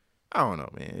I don't know,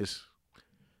 man.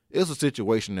 It's a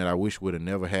situation that I wish we would have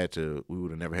never had to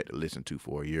listen to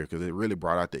for a year, because it really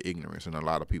brought out the ignorance in a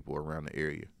lot of people around the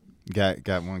area. Got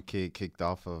one kid kicked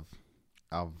off of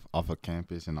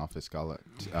campus and off his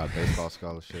baseball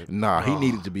scholarship. Nah, he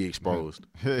needed to be exposed,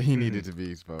 He needed to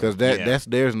be exposed. because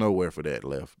there's nowhere for that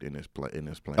left in this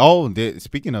plan. Oh,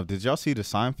 speaking of, did y'all see the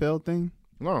Seinfeld thing?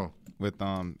 No. With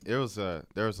there was a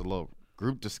little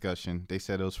group discussion. They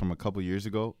said it was from a couple years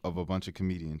ago of a bunch of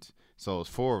comedians. So it was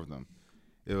 4 of them.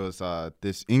 It was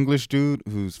this English dude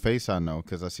whose face I know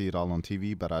because I see it all on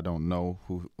TV, but I don't know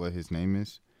what his name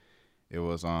is. It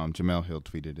was Jamel Hill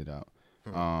tweeted it out.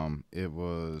 It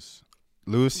was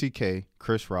Louis C.K.,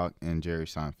 Chris Rock, and Jerry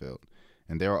Seinfeld,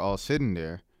 and they were all sitting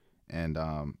there. And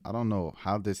I don't know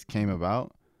how this came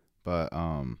about, but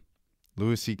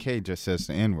Louis C.K. just says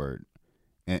the N-word,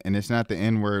 and it's not the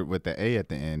N-word with the A at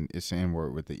the end; it's the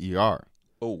N-word with the ER.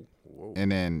 Oh. Whoa.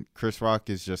 And then Chris Rock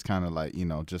is just kind of like,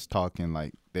 just talking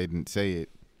like they didn't say it.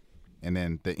 And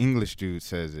then the English dude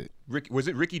says it. Was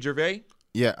it Ricky Gervais?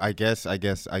 Yeah, I guess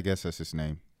that's his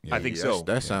name. I think so.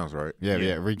 That sounds right.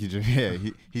 Yeah. Ricky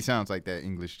Gervais. He sounds like that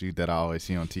English dude that I always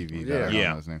see on TV. That I don't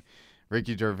know his name.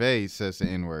 Ricky Gervais says the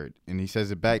N-word, and he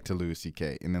says it back to Louis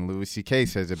C.K. And then Louis C.K.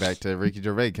 says it back to Ricky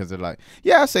Gervais because they're like,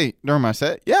 yeah, I say during my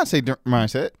set. Yeah, I say during my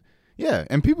set. Yeah,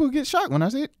 and people get shocked when I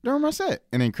say it during my set.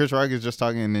 And then Chris Rock is just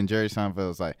talking, and then Jerry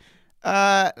Seinfeld's like,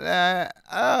 I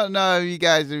don't know if you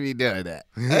guys would be doing that.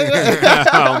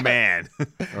 Oh, man.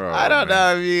 I don't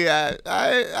know if you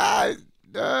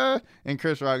and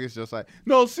Chris Rock is just like,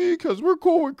 no, see, because we're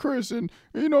cool with Chris, and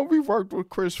we've worked with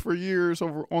Chris for years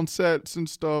over on sets and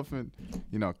stuff, and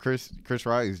Chris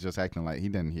Rock is just acting like he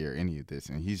didn't hear any of this,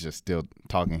 and he's just still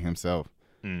talking himself.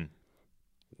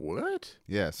 What?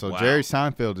 Yeah, so Jerry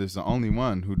Seinfeld is the only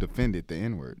one who defended the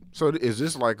N-word. So is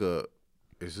this like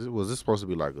was this supposed to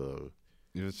be like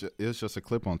It was just a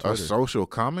clip on Twitter. A social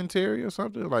commentary or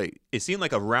something? Like, it seemed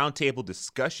like a roundtable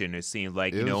discussion. It seemed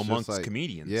like, amongst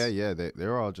comedians. Yeah. They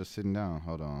were all just sitting down.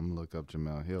 Hold on, I'm gonna look up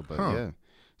Jamel Hill. But yeah.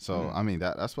 So I mean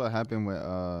that's what happened with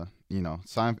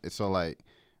Seinfeld. So like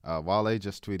Wale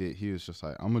just tweeted, he was just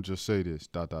like, I'm gonna just say this, ...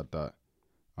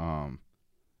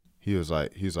 He was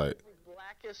like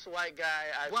blackest white guy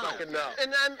I fucking know.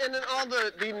 And then all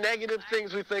the negative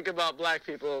things we think about black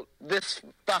people, this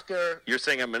fucker. You're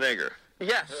saying I'm a nigger?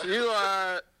 Yes, you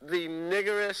are the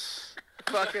niggerest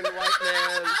fucking white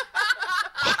man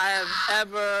I have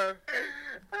ever.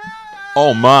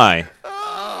 Oh, my.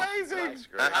 Oh, amazing.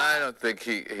 I don't think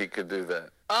he could do that.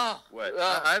 Oh. What?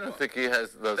 I don't think he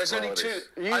has those There's qualities.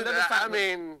 only two. I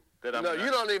mean... No, you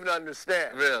don't even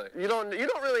understand. Really? You don't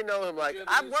really know him. Like,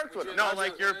 I've worked with him. No,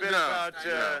 like your bit about.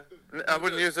 I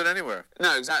wouldn't use it anywhere.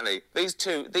 No, exactly. These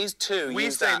two.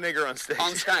 We say nigger on stage.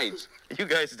 On stage. You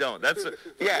guys don't. That's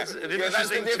yes. That's the difference. That's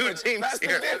the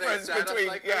difference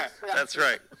between. Yeah. That's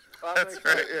right. That's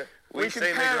right. We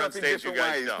say pair nigger on up in stage. You different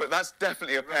guys ways, don't. but that's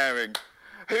definitely a pairing.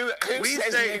 Who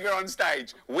says nigger on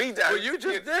stage? We don't. Well, you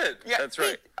just did. Yeah, that's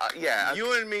right. Yeah.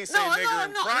 You and me say nigger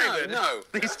in private. No.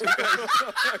 These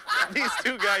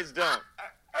two guys don't.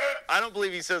 I don't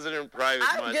believe he says it in private.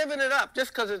 I've given it up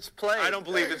just because it's played. I don't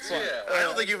believe it's. I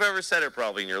don't think you've ever said it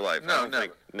probably in your life. No,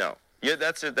 never. No. Yeah,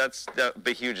 that's it. That's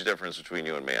the huge difference between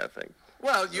you and me, I think.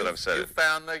 Well, you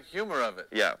found the humor of it.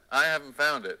 Yeah. I haven't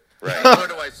found it. Right. Nor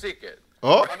do I seek it.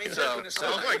 Oh. I mean, I'm going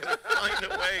to find a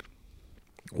way.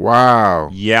 Wow.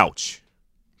 Youch.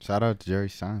 Shout out to Jerry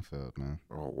Seinfeld, man.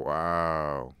 Oh,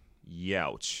 wow.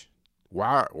 Youch.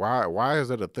 Why is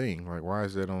that a thing? Like, why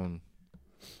is that on?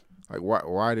 Like,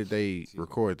 why did they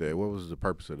record that? What was the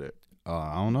purpose of that?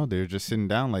 I don't know. They were just sitting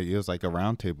down, like it was like a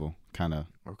round table kind of.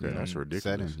 Okay, that's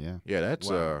ridiculous. Setting, yeah, that's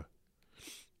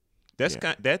That's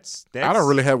that's I don't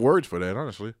really have words for that,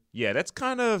 honestly. Yeah, that's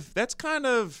kind of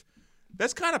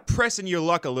pressing your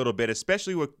luck a little bit,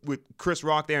 especially with Chris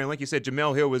Rock there, and like you said,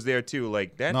 Jamel Hill was there too.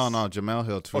 Like that's no, Jamel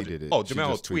Hill tweeted it. Oh, She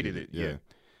Jamel just tweeted it. Yeah.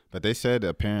 But they said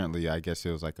apparently, I guess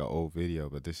it was like an old video,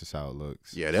 but this is how it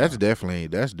looks. Yeah, that's definitely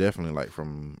like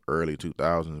from early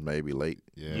 2000s, maybe late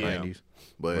 90s.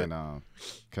 But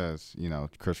because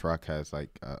Chris Rock has like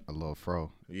a little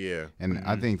fro. Yeah, and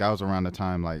I think that was around the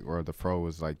time like where the fro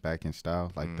was like back in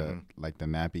style, like the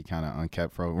nappy kind of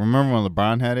unkept fro. Remember when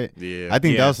LeBron had it? Yeah, I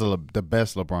think that was the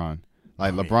best LeBron.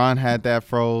 Like LeBron had that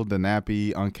fro, the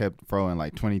nappy, unkept fro in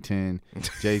like 2010.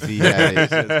 Jay-Z had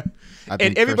it.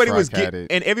 And everybody was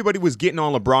getting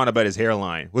on LeBron about his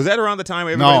hairline. Was that around the time?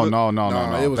 No.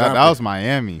 That was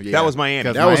Miami. Yeah. That was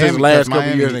Miami. That was his last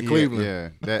couple years in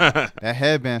Cleveland. Yeah, that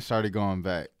headband started going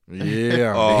back.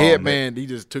 Yeah, the headband, he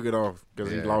just took it off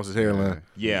because he lost his hairline.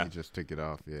 Yeah, he just took it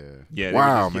off. Yeah.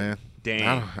 Wow, man.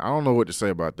 Dang. I don't know what to say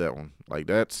about that one. Like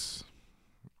that's.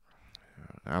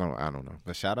 I don't know.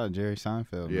 But shout out Jerry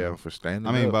Seinfeld. Yeah, man. for standing.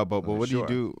 I mean, up, but what do you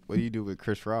do? What do you do with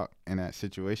Chris Rock in that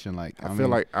situation? Like, I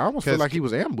almost feel like he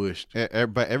was ambushed.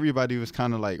 But everybody was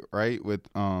kind of like right with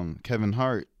Kevin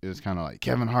Hart. It was kind of like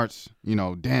Kevin Hart's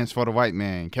dance for the white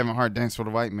man. Kevin Hart dance for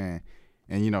the white man,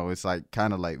 and it's like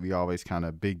kind of like we always kind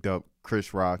of bigged up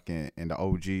Chris Rock and the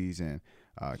OGs and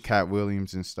Cat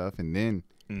Williams and stuff, and then.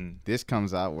 This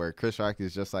comes out where Chris Rock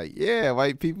is just like, yeah,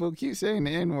 white people keep saying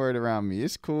the N-word around me.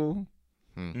 It's cool.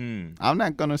 I'm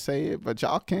not gonna say it, but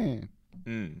y'all can.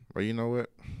 Well, you know what?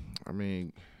 I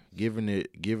mean, giving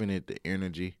it the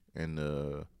energy and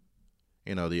the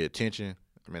attention.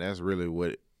 I mean, that's really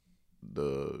what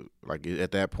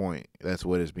at that point, that's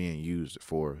what it's being used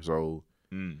for. So,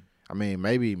 I mean,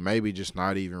 maybe just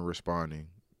not even responding,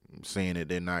 saying that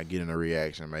they're not getting a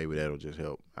reaction. Maybe that'll just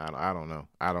help. I don't know.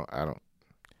 I don't.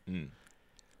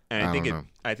 And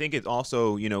I think it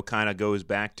also kind of goes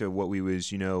back to what we was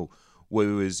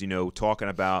talking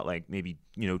about like maybe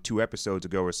 2 episodes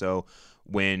ago or so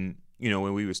when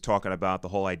when we was talking about the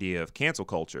whole idea of cancel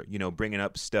culture, bringing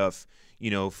up stuff,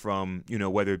 from,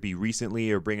 whether it be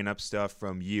recently or bringing up stuff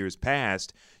from years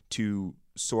past to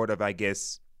sort of, I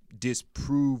guess,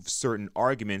 disprove certain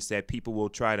arguments that people will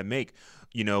try to make,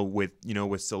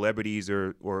 with celebrities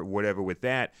or whatever with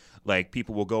that. Like,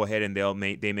 people will go ahead and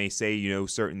they may say,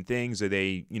 certain things, or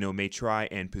they, may try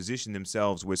and position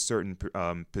themselves with certain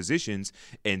positions.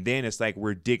 And then it's like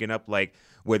we're digging up, like,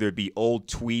 whether it be old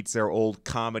tweets or old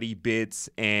comedy bits,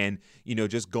 and,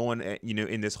 just going,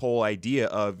 in this whole idea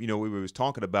of, we was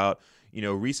talking about,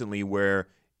 recently, where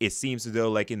it seems as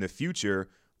though, like, in the future,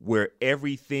 where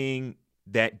everything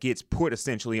that gets put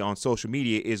essentially on social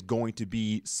media is going to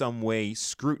be some way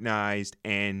scrutinized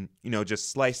and,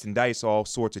 just sliced and diced all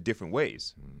sorts of different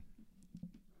ways.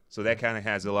 So that kind of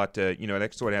has a lot to,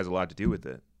 that sort of has a lot to do with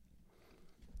it.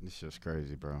 It's just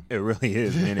crazy, bro. It really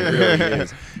is, man. It really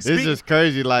is. It's just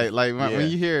crazy. Like when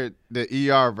you hear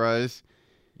the ER, bro,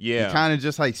 you're kind of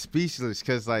just like speechless,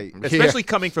 because like, especially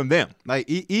coming from them. Like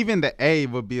even the A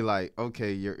would be like,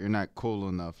 okay, you're not cool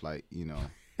enough, like, you're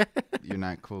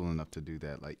not cool enough to do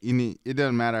that. Like, it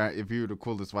doesn't matter if you're the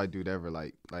coolest white dude ever,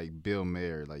 like Bill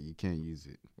Maher, like, you can't use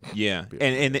it. Yeah,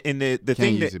 and the can't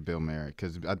thing use that it, Bill Maher,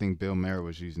 because I think Bill Maher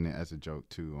was using it as a joke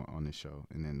too on his show,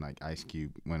 and then like Ice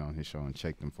Cube went on his show and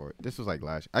checked him for it. This was like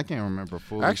I can't remember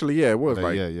fully. Actually, yeah, it was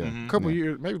like a couple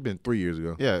years, maybe been 3 years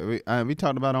ago. Yeah, we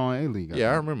talked about it on A-League.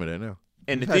 Yeah, I remember that now.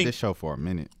 And We've the had thing, this show for a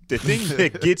minute. The thing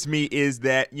that gets me is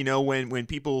that, when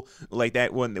people like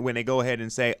that, when they go ahead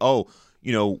and say, oh,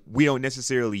 we don't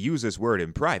necessarily use this word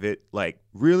in private. Like,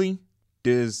 really?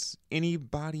 Does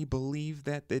anybody believe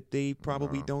that they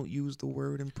probably don't use the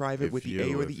word in private with the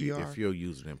A or the ER? If you're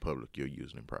using it in public, you're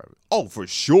using it in private. Oh, for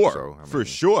sure. So, for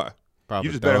sure. Probably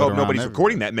You just better hope nobody's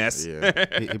recording that mess.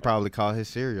 Yeah. He probably called his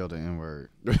cereal the N-word.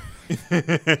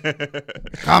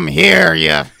 Come here,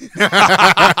 you.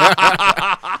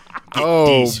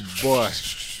 Oh, boy.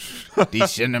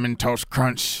 These Cinnamon Toast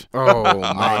Crunch. Oh,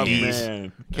 man.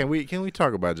 Man. Can we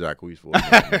talk about Jacquees for a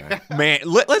minute, man? Man,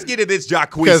 let's get into this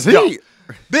Jacquees stuff.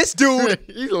 This dude,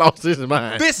 he lost his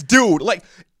mind. this dude, like,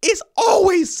 it's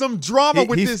always some drama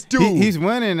with this dude. He's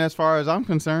winning as far as I'm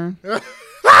concerned.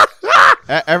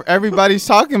 Everybody's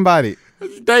talking about it.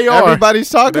 They are. Everybody's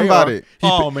talking about it.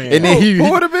 Oh, man. And then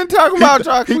Who would have been talking about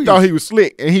Jacquees? He thought he was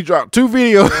slick, and he dropped 2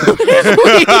 videos.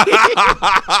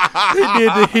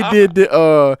 he did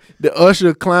the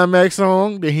Usher climax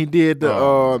song. Then he did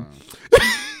the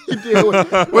he did what's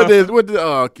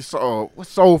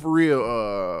Soul for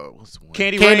Real? What's the one?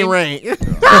 Candy Rain.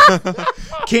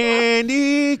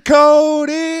 Candy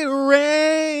coated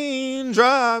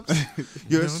raindrops.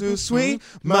 You're so sweet,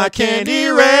 my candy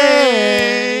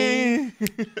rain.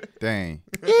 Dang.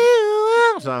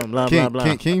 Something, blah, blah,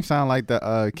 blah. King sound like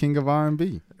the king of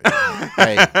R&B.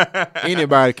 Hey,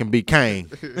 anybody can be Kane.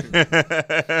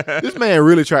 This man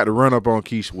really tried to run up on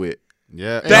Keith Sweat.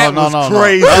 Yeah, That was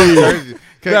crazy.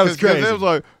 That was crazy. It was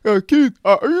like, Keith,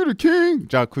 are you the king?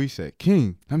 Jacquees said,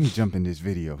 King, let me jump in this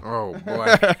video. Oh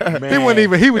boy, man.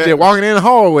 He was just walking in the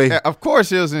hallway. Yeah, of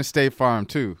course, it was in State Farm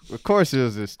too. Of course, it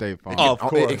was in State Farm. Of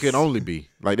course. It could only be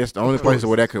like that's the only place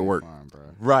where that could work. Farm, bro.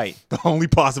 Right. The only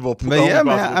possible place. But yeah,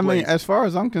 man. I mean, as far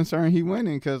as I'm concerned, he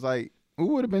winning, because like, who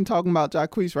would have been talking about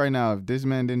Jacquees right now if this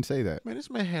man didn't say that? Man, this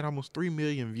man had almost 3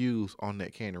 million views on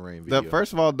that Candy Rain video.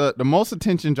 First of all, the most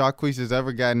attention Jacquees has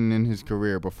ever gotten in his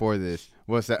career before this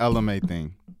was the LMA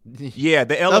thing. Yeah,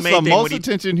 the LMA That's thing. the most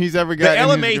attention he's ever gotten.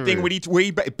 The in his LMA thing career. where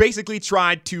he basically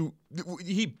tried to.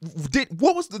 He did.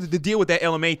 What was the deal with that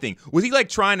LMA thing? Was he like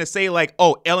trying to say like,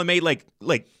 oh, LMA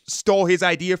like stole his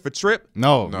idea for Trip?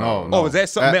 No. Oh, is that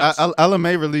something else?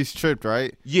 LMA released Tripped,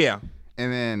 right? Yeah.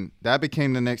 And then that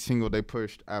became the next single they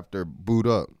pushed after Boot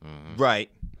Up. Right.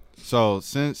 So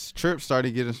since Trip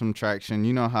started getting some traction,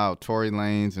 you know how Tory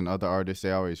Lanez and other artists,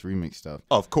 they always remix stuff.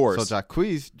 Of course. So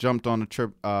Jacquees jumped on the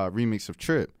Trip remix of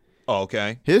Trip. Oh,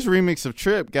 okay. His remix of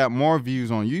Trip got more views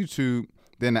on YouTube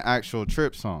than the actual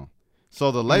Trip song.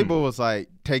 So the label was like,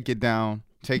 take it down.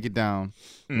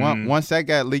 Once that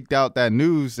got leaked out, that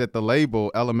news that the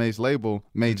label, LMA's label,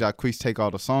 made Jacquees take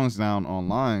all the songs down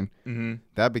online,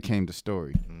 that became the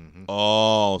story.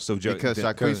 Oh, so Because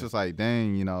Jacquees was like,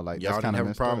 dang, like y'all that's didn't kind of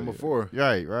have a problem before.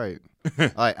 Right. Like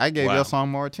I gave your song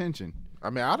more attention. I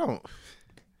mean, I don't.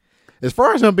 As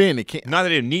far as him being the king, not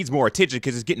that it needs more attention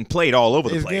because it's getting played all over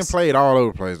the place. It's getting played all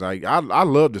over the place. Like I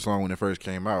loved the song when it first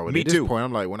came out. But Me at this too. point,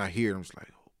 I'm like, when I hear it, I'm just like,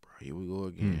 oh, bro, here we go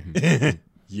again.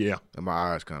 Yeah. And my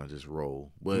eyes kind of just roll.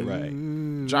 But Right.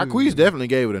 Jacquees definitely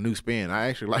gave it a new spin. I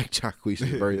actually like Jacquees'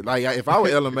 version. Like if I were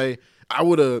LMA, I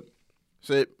would have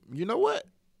said, you know what?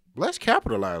 let's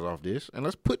capitalize off this and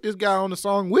let's put this guy on the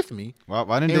song with me Why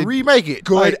didn't and they remake it.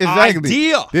 Good exactly.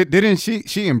 idea. Didn't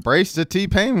she embrace the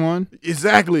T-Pain one?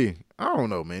 Exactly. I don't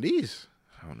know, man. These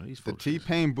The folks.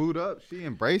 T-Pain boot up, she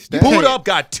embraced that. Boot Up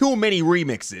got too many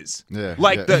remixes. Yeah,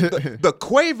 Like yeah. the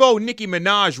Quavo Nicki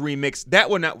Minaj remix,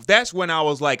 that's when I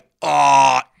was like,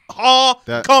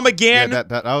 come again. Yeah,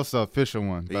 that was the official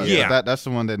one. But Yeah. that's the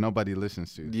one that nobody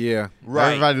listens to. Yeah.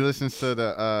 Right. Everybody listens to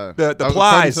the The according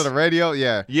Plies. to the radio.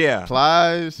 Yeah, Yeah.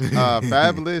 Plies,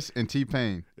 Fabulous, and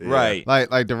T-Pain. Right.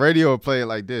 Like the radio will play it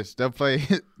like this. They'll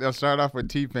start off with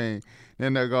T-Pain,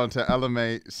 then they'll go into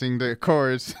Element, sing the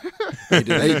chorus. They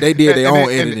did their own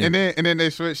editing. and then they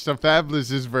switch to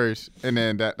Fabulous's verse, and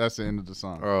then that's the end of the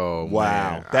song. Oh,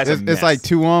 Wow. man. That's a It's mess. like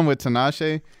 2-1 with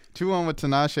Tinashe. 2-1 with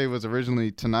Tinashe was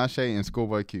originally Tinashe and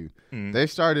Schoolboy Q. They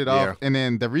started off, and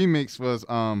then the remix was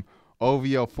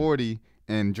OVO 40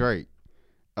 and Drake.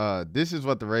 This is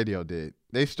what the radio did.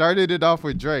 They started it off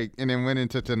with Drake and then went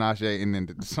into Tinashe and then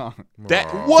did the song.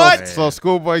 What? So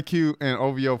Schoolboy Q and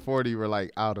OVO 40 were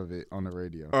like out of it on the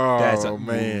radio. Oh,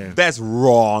 man. That's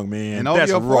wrong, man. And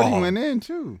That's OVO 40 wrong. went in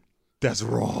too. That's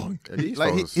wrong. These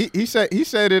Like folks- he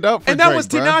set it up for And that Drake, was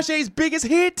bruh. Tinashe's biggest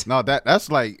hit. No, that's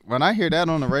like when I hear that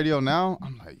on the radio now,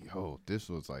 I'm like, yo, this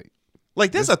was like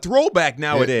Like that's a throwback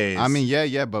nowadays. I mean,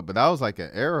 yeah, but that was like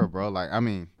an era, bro. Like, I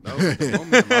mean, that was the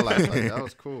moment in my life. Like, that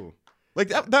was cool. like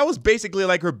that was basically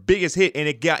like her biggest hit, and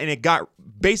it got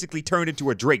basically turned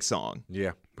into a Drake song.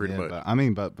 Yeah, pretty Yeah, much. but, I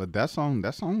mean, but that song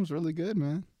was really good,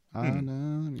 man. I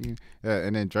know. Yeah,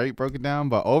 and then Drake broke it down,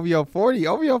 but OVO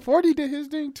 40 did his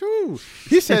thing too.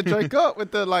 He set Drake up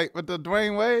with the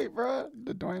Dwayne Wade, bro,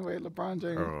 the Dwayne Wade, LeBron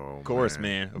James. Oh, Of course,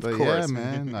 man. Of But course, yeah,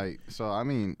 man. Like, so I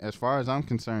mean, as far as I'm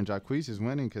concerned, Jacquees is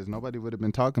winning because nobody would have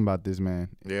been talking about this man.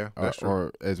 Yeah, that's true.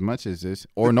 Or as much as this,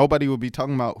 or nobody would be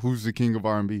talking about who's the king of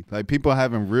R&B. Like people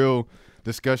having real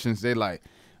discussions. They like,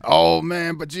 oh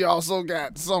man, but you also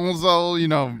got so and so,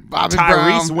 Bobby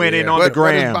Tyrese Brown. winning Yeah. on the What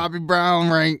gram. is Bobby Brown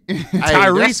rank?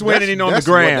 Tyrese winning on the that's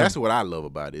gram. That's what I love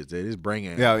about it. Is that it's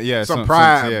bringing yeah, some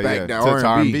pride yeah, back yeah, down to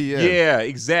R&B. Yeah. Yeah,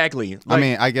 exactly. I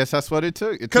mean, I guess that's what it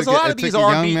took. It 'Cause took a lot of it took these a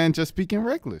young R&B man just speaking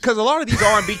reckless. because a lot of these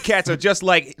R&B cats are just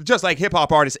like hip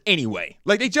hop artists anyway.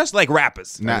 Like they just like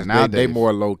rappers. Nowadays, They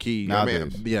more low key.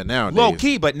 Nowadays. Nowadays. Low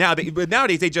key, but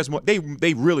nowadays they just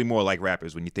they really more like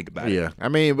rappers when you think about it. Yeah, I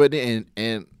mean, but then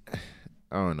and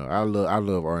I don't know. I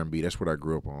love R&B. That's what I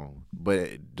grew up on.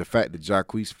 But the fact that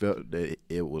Jacquees felt that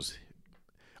it was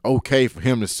okay for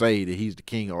him to say that he's the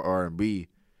king of R&B,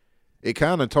 it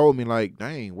kind of told me like,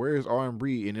 dang, where's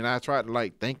R&B? And then I tried to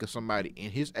like think of somebody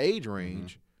in his age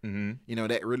range,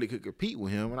 that really could compete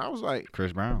with him. And I was like,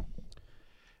 Chris Brown.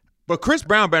 But Chris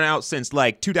Brown been out since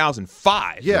like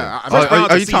 2005. Yeah, Chris Brown's Are a you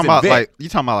talking seasoned about vet.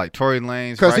 like Tory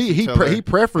Lanez? because Bryson he Tiller,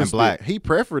 preferenced and Black. it.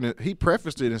 He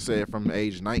prefaced it and said from the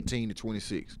age 19 to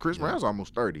 26. Chris Brown's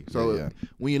almost 30. So Yeah.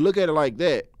 when you look at it like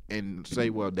that and say,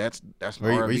 well, that's What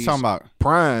are you talking about?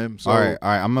 prime. So All right.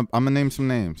 I'm gonna name some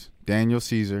names. Daniel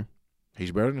Caesar.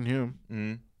 he's better than him.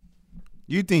 Mm-hmm.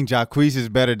 You think Jacquees is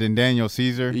better than Daniel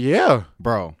Caesar? Yeah.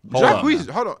 Bro. Jacquees,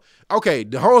 hold on. Okay,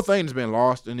 the whole thing that's been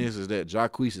lost in this is that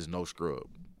Jacquees is no scrub.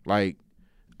 Like,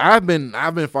 I've been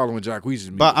following Jacquees'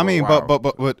 music. But I for a mean,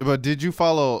 while. but did you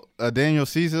follow Daniel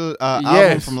Caesar album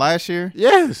Yes. from last year?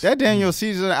 yes. That Daniel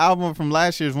Caesar album from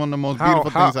last year is one of the most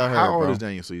beautiful things I heard. How old bro. is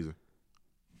Daniel Caesar?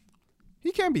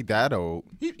 He can't be that old.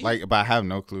 But I have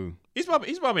no clue. He's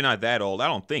probably not that old. I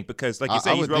don't think because like you I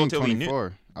say, he's would think relatively new.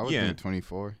 24. I would Yeah. think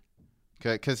 24.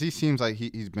 Because he seems like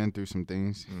he's been through some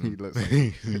things. He looks like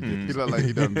he looks like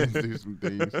he done been through some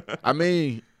things. I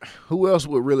mean, who else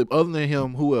would really, other than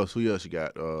him, who else you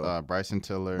got? Bryson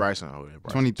Tiller. Bryson. Oh, yeah,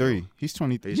 Bryson 23. Tiller. He's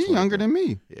 23. He's He's younger 23. than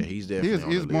me. Yeah, he's He definitely was, on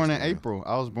he was the born list, in man. April.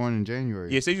 I was born in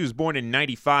January. Yeah, so he was born in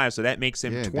 '95, so that makes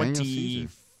him Yeah, Daniel Caesar.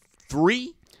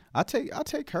 23. I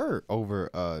take her over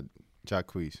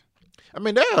Jacquees. I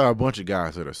mean, there are a bunch of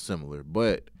guys that are similar,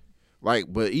 but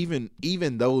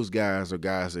even those guys are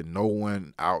guys that no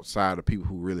one outside of people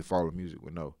who really follow music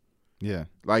would know. Yeah.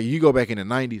 Like you go back in the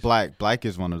 90s, Black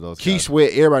is one of those Keith guys.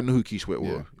 Sweat, everybody knew who Keith Sweat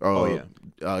was.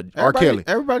 yeah. R. Kelly.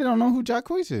 Everybody don't know who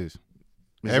Jacquees is.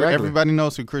 Exactly. Everybody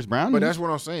knows who Chris Brown is. But that's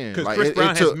what I'm saying. Because Like, Chris it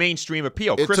Brown took, has mainstream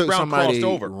appeal. it Chris took Brown somebody crossed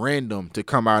over. random to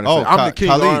come out and say, "I'm the king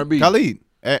of R&B." Khalid.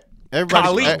 Everybody,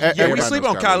 Khalid. Yeah, we everybody sleep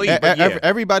knows on Khalid. Khalid, but yeah.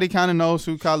 Everybody kind of knows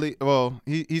who Khalid. Well,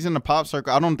 he's in the pop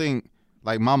circle. I don't think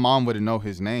like my mom wouldn't know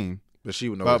his name. But she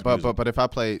would know. his music. But if I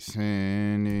played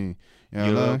Cindy, Your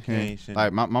location.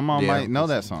 like my mom Yeah. might know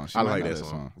that song. She I might like know that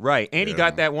song. Right, and he Yeah.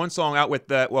 got that one song out with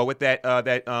that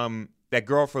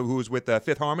girl who was with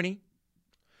Fifth Harmony.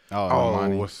 Oh, Oh,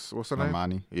 Normani. what's her name?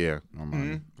 Normani. Yeah.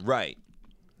 Normani. Right.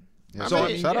 Yeah,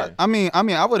 So, shout out. I mean,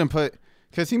 I wouldn't put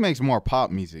because he makes more pop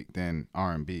music than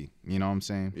R&B. You know what I'm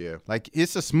saying? Yeah. Like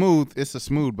it's a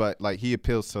smooth, but like he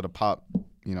appeals to the pop.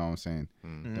 You know what I'm saying?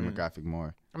 Demographic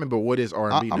more. I mean, but what is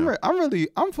R&B now?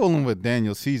 I'm fooling with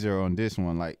Daniel Caesar on this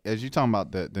one. Like as you talking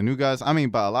about the new guys. I mean,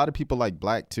 but a lot of people like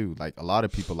Black too. Like a lot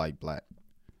of people like Black.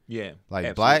 Yeah, like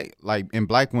absolutely.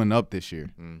 Black went up this year.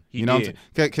 He you know, did.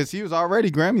 because he was already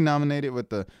Grammy nominated with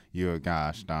the "You a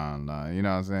Gosh Darn," you know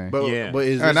what I'm saying? But, Yeah. but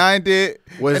is and this, I did.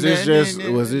 was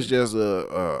this just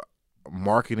a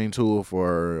marketing tool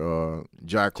for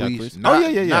Jacquees?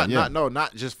 Yeah.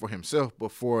 Not just for himself,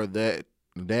 but for that.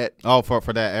 Oh, for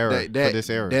that era, for this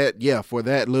era. For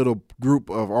that little group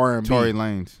of R&B. Tory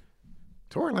Lanez.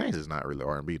 Tory Lanez is not really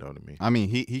R&B though to me. I mean,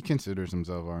 he considers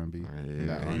himself R&B.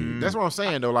 That's what I'm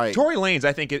saying though. Like Tory Lanez,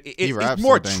 I think it's raps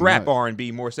more so dang trap much.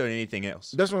 R&B more so than anything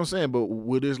else. that's what I'm saying. But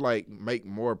would this like make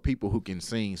more people who can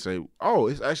sing say, "Oh,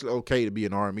 it's actually okay to be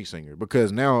an R&B singer"?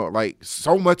 Because now, like,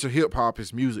 so much of hip hop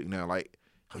is music now. Like,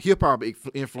 hip hop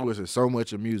influences so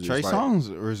much of music. Trey It's like,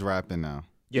 Songz is rapping now.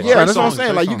 Yeah, Trey that's what I'm Songz- saying.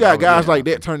 Trey Like, you Songz got guys already like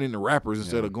that rapping. turning into rappers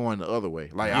instead of going the other way.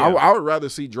 Like, Yeah. I would rather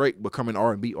see Drake become an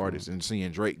R&B artist and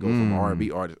seeing Drake go from an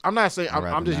R&B artist. I'm not saying I'm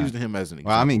rapping just that. using him as an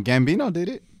example. Well, I mean, Gambino did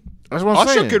it. that's what I'm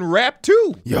Usher saying. can rap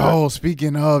too. Yo,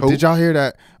 speaking of, did y'all hear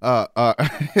that?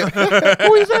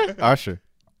 Who is that? Usher.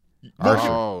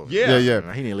 Oh, Yeah.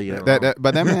 Yeah. He didn't leave that. alone.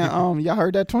 But that man, y'all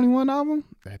heard that 21 album?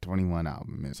 That 21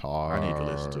 album is hard. I need to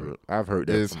listen to it. I've heard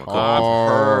that It's from a hard. couple. I've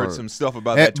heard Hard. some stuff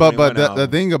about Eh, that. but 21 the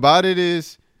album. thing about it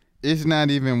is, it's not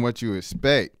even what you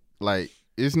expect. Like,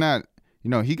 it's not,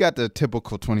 he got the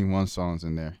typical 21 songs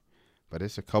in there, but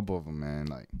it's a couple of them, man.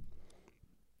 Like,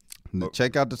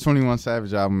 check out the 21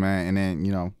 Savage album, man, and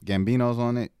then Gambino's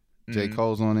on it, J.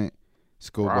 Cole's on it,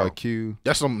 Schoolboy Wow. Q.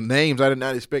 That's some names I did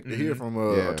not expect to hear from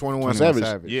 21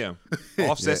 Savage. Yeah.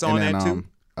 Offset's Yeah, on and that then,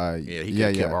 too. Yeah,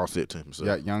 he kept Offset to himself.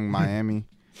 Yeah, Young Miami.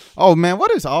 Oh man,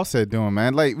 what is Offset doing,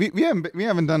 man? Like we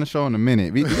haven't done a show in a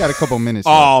minute. We got a couple minutes.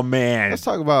 Oh man. Let's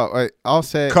talk about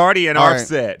Offset, Cardi and All right,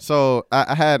 Offset. So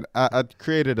I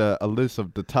created a list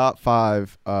of the top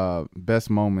 5 best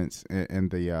moments in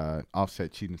the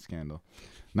Offset cheating scandal.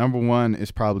 Number 1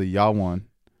 is probably Y'all Won.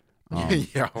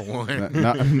 Y'all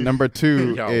won. Number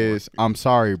 2 Y'all is I'm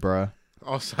Sorry, Bruh.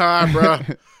 Oh, sorry, bro.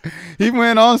 He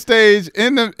went on stage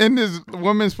in this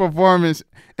woman's performance,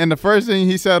 and the first thing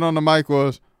he said on the mic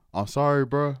was, "I'm sorry,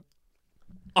 bruh."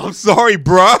 I'm sorry,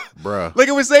 bruh. Bruh. Like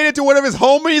it was saying it to one of his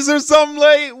homies or something.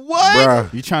 Like what?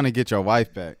 Bruh. You trying to get your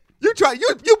wife back? You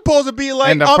supposed to be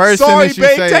like, And the I'm first thing sorry, that she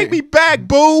babe. say- Take me back,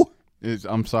 boo. Is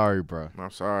I'm sorry, bruh. I'm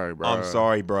sorry, bro. I'm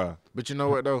sorry, bruh. But you know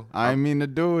what, though? I didn't mean to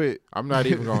do it. I'm not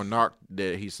even going to knock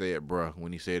that he said bruh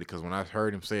when he said it, because when I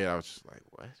heard him say it, I was just like,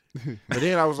 what? But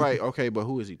then I was like, okay, but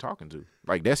who is he talking to?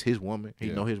 Like, that's his woman. He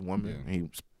know his woman. Yeah. He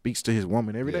speaks to his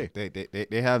woman every day.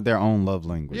 They have their own love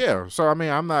language. Yeah, so I mean,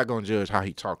 I'm not gonna judge how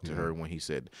he talked to her when he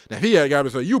said. Now if he had got to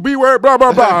say, "You beware, blah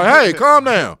blah blah." Hey, calm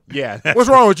down. Yeah. What's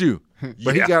wrong with you? But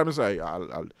Yeah. he got him to say,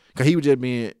 because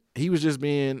he was just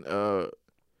being.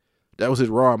 That was his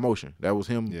raw emotion. That was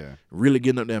him really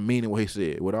getting up there and meaning what he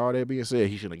said. With all that being said,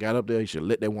 he should have got up there. He should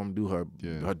let that woman do her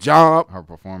job Her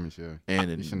performance, yeah. and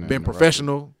He shouldn't have been interrupted.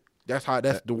 professional. That's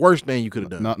the worst thing you could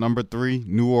have done. Number 3,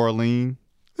 New Orleans.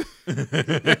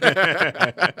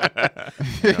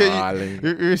 Orleans.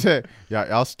 You said,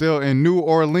 y'all still in New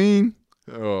Orleans?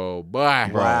 Oh boy.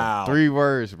 Bro, Wow. 3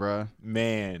 words, bro.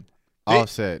 Man.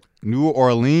 Offset. New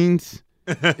Orleans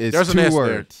is There's an 2 S there.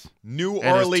 words. New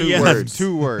And it's 2 Orleans. words.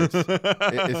 2 words.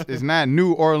 It's not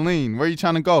New Orleans. Where you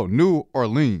trying to go? New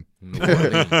Orleans.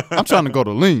 I'm trying to go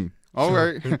to Lean. All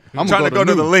right. I'm Trying to go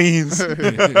to the New. lanes.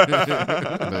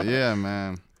 But yeah,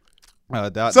 man. Somebody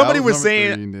that was number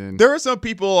saying 3, then. there were some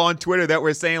people on Twitter that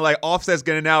were saying like Offset's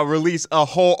gonna now release a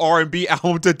whole R&B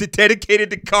album dedicated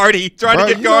to Cardi, trying Bro,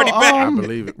 to get you know, Cardi back. I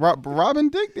believe it. Robin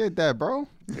Thicke did that, bro.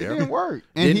 It Yeah. didn't work.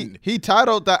 And Didn't- he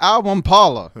titled the album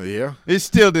Paula. Yeah. It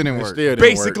still didn't It work. still didn't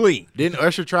Basically. work. Didn't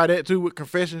Usher try that too with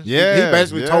Confessions? Yeah, He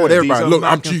basically yeah. told These everybody, are look, my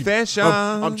I'm cheating. confessions.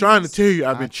 I'm trying to tell you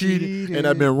I've been I cheating cheated. and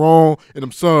I've been wrong and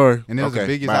I'm sorry. And it was the Okay,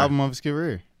 biggest bye. album of his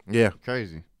career. Yeah.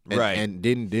 Crazy. And, Right. And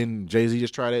didn't Jay-Z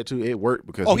just try that too? It worked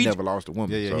because Oh, he he- never lost a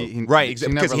woman. Yeah, so. Right, she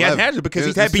because never he hasn't left. had it because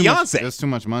he's There's had too much- Beyonce. There's too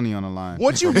much money on the line.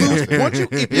 Once you lose, if you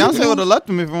Beyonce would have lose, left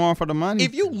him if it weren't for the money.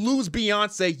 if you lose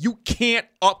Beyonce, you can't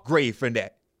upgrade from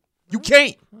that. You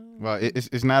can't. Well,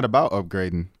 it's not about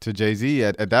upgrading to Jay-Z.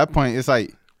 At that point, it's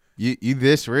like you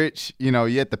this rich, you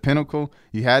at the pinnacle.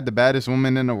 You had the baddest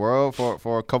woman in the world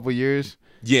for a couple years,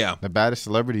 Yeah, the baddest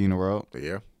celebrity in the world.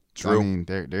 Yeah. True. I mean,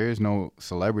 there is no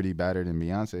celebrity badder than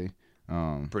Beyonce.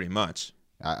 pretty much.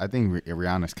 I think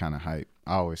Rihanna's kind of hype.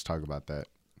 I always talk about that.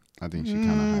 I think she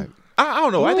kind of hype. I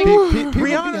don't know. I think People be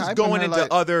Rihanna's hyping going her, into like-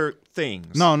 other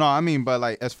things. No, I mean, but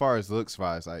like as far as looks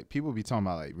wise, like people be talking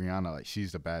about like Rihanna, like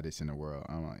she's the baddest in the world.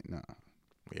 I'm like, nah.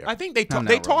 I think they I'm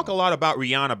talk, not wrong. a lot about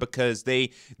Rihanna because they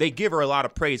give her a lot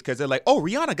of praise because they're like, oh,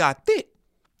 Rihanna got thick.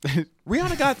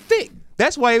 Rihanna got thick.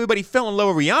 That's why everybody fell in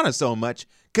love with Rihanna so much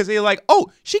because they're like,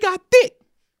 oh, she got thick.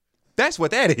 That's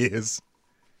what that is.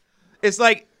 It's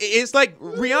like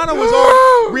Rihanna was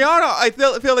already Rihanna. I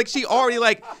feel like she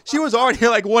was already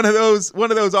like one of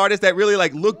those artists that really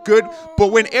like looked good.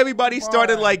 But when everybody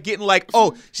started like getting like,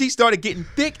 oh, she started getting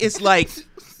thick, it's like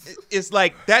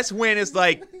that's when it's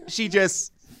like she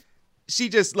just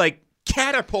like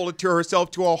catapulted to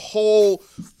herself to a whole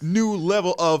new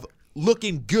level of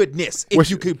looking goodness,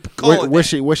 if you could call it.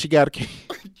 What she got?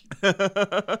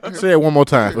 Say it one more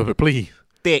time for me, please.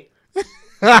 Thick.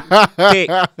 Thick.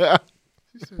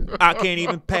 I can't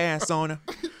even pass on her.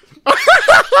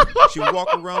 She walk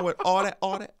around with all that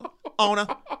on her.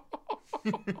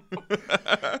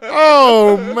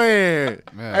 Oh man,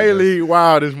 A-League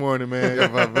wild this morning,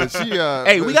 man. But she,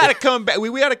 Hey, we gotta come back. We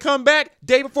gotta come back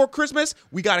day before Christmas.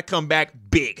 We gotta come back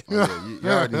big. you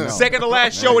already know. Second to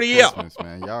last show of the Merry year. Christmas,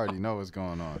 man. You already know what's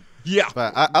going on. Yeah.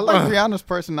 But I like Rihanna's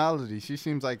personality. She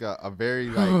seems like a very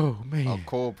like man. a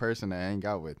cool person to hang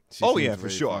out with. She Oh, seems yeah, for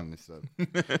very sure. fun and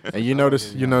stuff. And you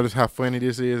notice how funny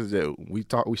this is that we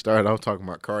started off talking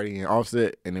about Cardi and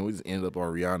Offset, and then we just ended up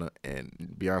on Rihanna and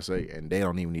Beyonce, and they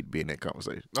don't even need to be in that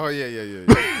conversation. Oh yeah.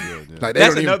 Like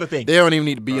That's another thing. They don't even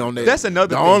need to be on that. That's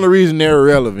another The thing. only reason they're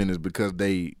relevant is because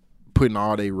they putting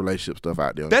all their relationship stuff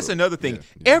out there. That's another thing.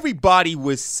 Everybody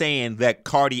was saying that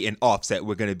Cardi and Offset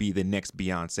were gonna be the next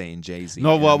Beyonce and Jay-Z.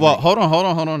 No, well, hold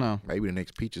on now. Maybe the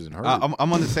next Peaches and her. I'm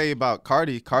gonna say about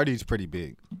Cardi. Cardi's pretty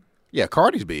big. Yeah,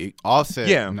 Cardi's big. Offset,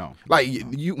 Yeah. no. Like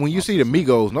you when you see the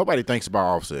Migos, nobody thinks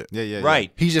about Offset. Yeah.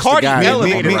 Right. He's just Cardi the guy that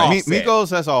elevated made it. Offset.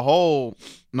 Migos as a whole.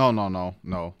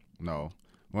 No.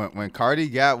 When Cardi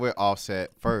got with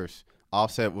Offset first,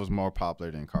 Offset was more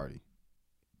popular than Cardi.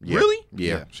 Yeah. Really?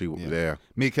 Yeah, she was there.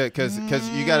 Because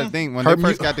you got to think when Her they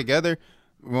first got together,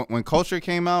 when Culture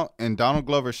came out and Donald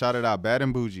Glover shouted out Bad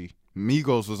and Bougie,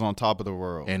 Migos was on top of the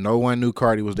world. And no one knew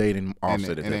Cardi was dating And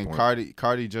Offset at then that point.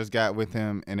 Cardi just got with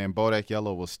him, and then Bodak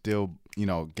Yellow was still,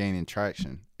 gaining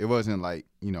traction. It wasn't like,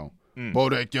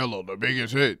 Bodak Yellow, the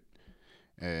biggest hit.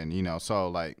 And, so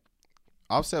like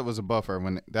Offset was above her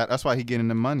when that's why he getting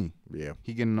the money. Yeah.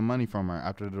 He getting the money from her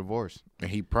after the divorce. And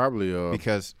he probably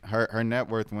Because her net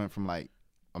worth went from like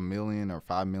 $1 million or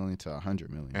 $5 million to $100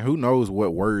 million. and who knows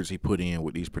what words he put in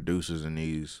with these producers and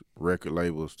these record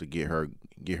labels to get her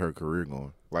career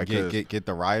going. Like Get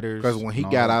the writers. because when he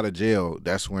and got all out of jail,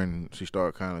 that's when she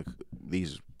started kind of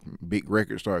these big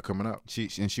records started coming out.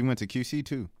 that. She went to QC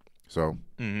too. So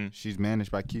She's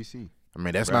managed by QC. I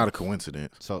mean that's not a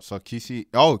coincidence. So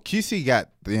QC got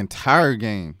the entire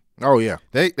game. Oh yeah,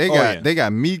 They got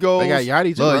Migos. They got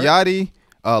Yachty too, Lil right? Yachty,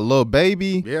 Lil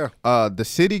Baby. Yeah. The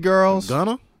City Girls.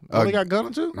 Gunna. They got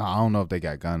Gunna too. No, I don't know if they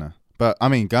got Gunna. But I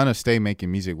mean Gunna stay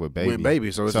making music with Baby. With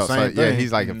Baby, so it's the same Yeah, thing.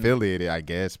 he's like affiliated, I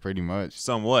guess, pretty much.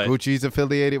 Somewhat. Gucci's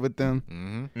affiliated with them.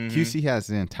 Mm-hmm. QC has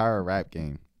the entire rap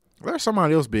game. There's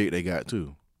somebody else big they got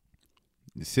too.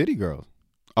 The City Girls.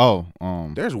 Oh,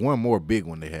 There's one more big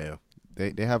one they have.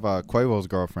 they have Quavo's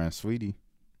girlfriend, Sweetie.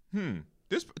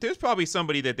 There's probably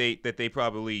somebody that they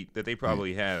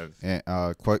probably have. And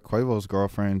Quavo's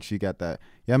girlfriend, she got that.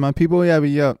 Yeah, my people, yeah,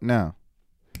 be up now.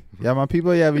 Yeah, my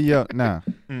people, yeah, be up now.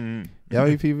 Yeah,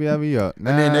 my people, yeah, be up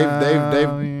now.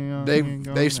 And then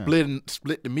they've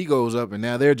split the Migos up, and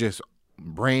now they're just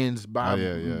brands by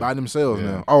themselves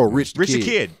now. Oh, Rich the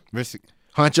Kid.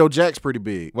 Huncho Jack's pretty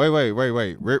big.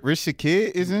 Wait. Rich the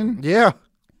Kid is in? Yeah.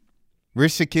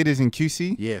 Rich the Kid is in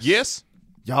QC? Yes. Yes.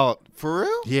 Y'all, for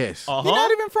real? Yes. Uh-huh. He's not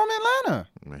even from Atlanta.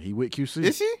 He with QC.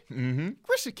 Is he? Mm-hmm.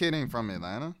 Rich the Kid ain't from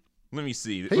Atlanta. Let me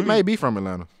see. He may be from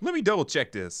Atlanta. Let me double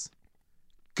check this,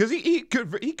 because he could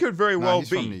very Nah, well he's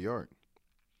be from New York.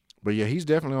 But yeah, he's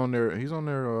definitely on there. He's on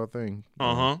their thing.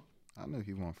 I knew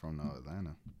he wasn't from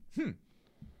Atlanta.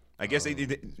 I guess they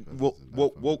did. Well,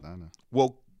 Atlanta.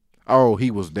 Oh,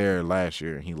 he was there last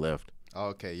year and he left. Oh,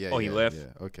 okay, yeah. Oh, he left?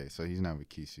 Yeah. Okay, so he's not with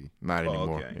QC. Not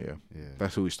anymore. okay. Yeah.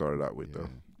 That's who he started out with though.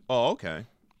 Oh, okay.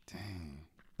 Dang.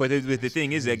 But the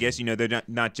thing is, I guess they're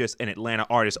not just an Atlanta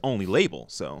artist only label.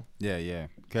 So Yeah.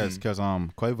 Because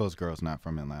Quavo's girl's not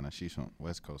from Atlanta. She's from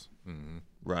West Coast.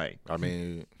 right. I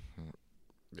mean,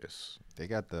 yes. They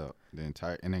got the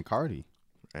entire, and then Cardi.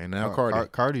 And now Cardi.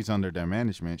 Cardi's under their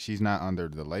management. She's not under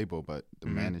the label, but the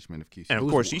management of QC. And of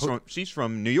course, she's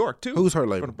from New York too. Who's her From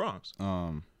label? the Bronx.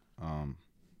 One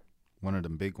of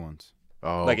them big ones.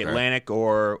 Oh, like okay. Atlantic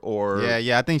or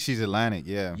Yeah, I think she's Atlantic.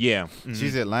 Yeah, yeah.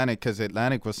 she's Atlantic because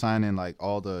Atlantic was signing like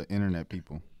all the internet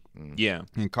people. Yeah.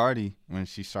 And Cardi, when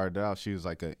she started out, she was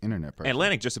like an internet person.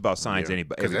 Atlantic just about signs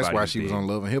anybody. Because that's why she was big. on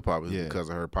Love and Hip Hop, Yeah. because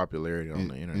of her popularity on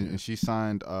the internet. And she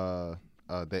signed the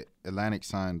Atlantic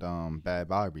signed Bad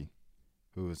Barbie,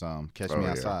 who was Catch Me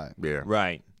Outside. Yeah.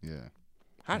 Right. Yeah.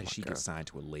 How did she get signed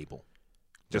to a label?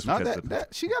 Just Not because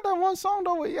that she got that one song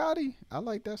though with Yachty. I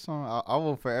like that song. I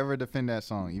will forever defend that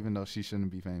song, even though she shouldn't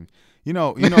be famous. You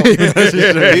know, when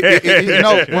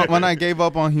I gave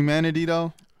up on humanity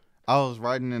though, I was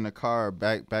riding in the car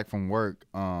back from work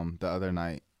the other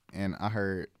night, and I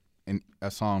heard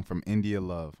a song from India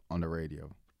Love on the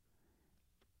radio.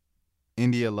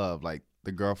 India Love, like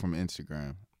the girl from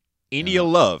Instagram. India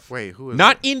Love. Wait, who is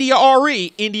Not that? India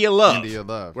RE, India Love. India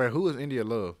Love. Wait, who is India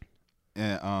Love?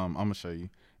 And I'm gonna show you.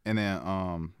 And then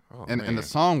and man. the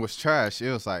song was trash.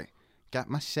 It was like, got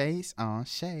my shades on,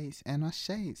 shades and my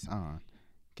shades on.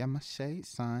 Got my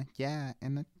shades on, yeah,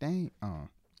 and the thing on.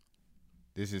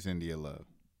 This is India Love.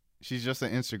 She's just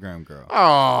an Instagram girl.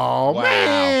 Oh, Wow.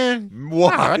 man.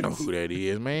 What? I know who that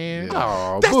is, man. Yeah.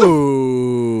 Oh, That's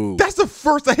boo. That's the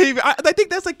first I think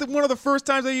that's like one of the first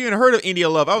times I even heard of India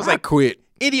Love. I was I like, quit.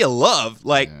 India Love?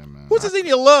 Like, Yeah, man. who's this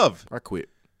India Love? I quit.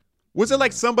 Was it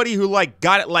like somebody who like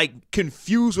got it like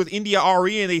confused with India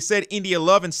RE and they said India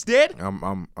Love instead?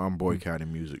 I'm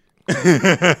boycotting music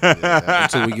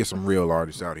until we get some real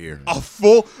artists out here. A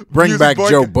full Bring music back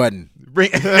boycott? Joe Budden. Bring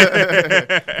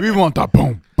We want that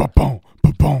boom, ba-boom,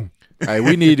 ba-boom. Hey,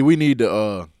 we need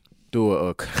to do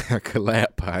a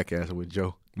collab podcast with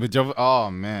Joe. But Joe,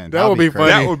 oh man, That would be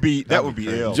funny. that would be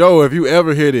ill. Joe, if you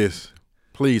ever hear this,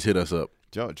 please hit us up.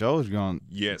 Joe's going.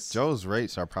 Yes. Joe's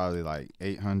rates are probably like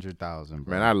 800,000.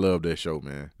 Man, I love that show,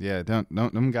 man. Yeah,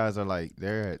 them guys are like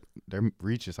their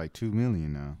reach is like 2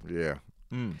 million now. Yeah.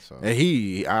 So.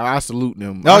 And I salute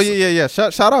them. Oh yeah.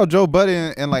 Shout out Joe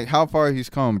Budden and like how far he's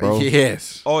come, bro.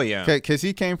 Yes. Oh yeah. Cause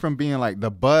he came from being like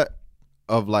the butt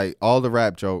of like all the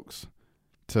rap jokes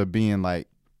to being like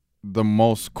the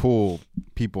most cool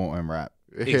people in rap.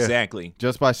 Exactly.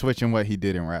 Just by switching what he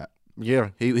did in rap. Yeah.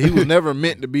 He was never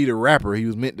meant to be the rapper. He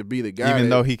was meant to be the guy. Even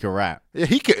though he could rap. Yeah,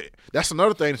 he could. That's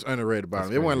another thing that's underrated about him. It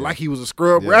crazy, wasn't yeah. like he was a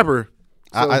scrub Yeah. rapper.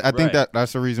 So I think right.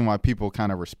 that's the reason why people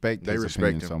kind of respect they his respect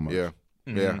opinion him so much. Yeah.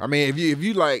 Yeah. I mean,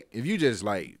 if you just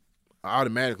like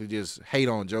automatically just hate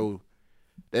on Joe,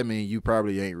 that means you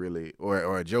probably ain't really,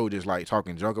 or Joe just like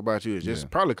talking junk about you. It's just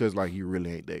probably because like you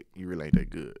really ain't that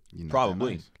good. You know,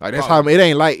 Probably. nice. Like that's how it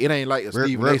ain't like a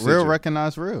Stephen A. Real situation.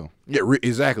 recognize real. Yeah,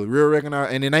 exactly. Real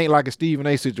recognize, and it ain't like a Stephen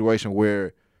A. situation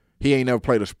where he ain't never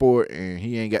played a sport and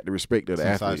he ain't got the respect of the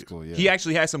Since high athlete. school, yeah. He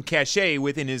actually has some cachet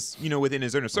within his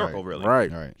inner circle, really.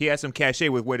 Right. Right. He has some cachet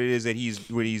with what it is that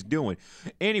he's doing.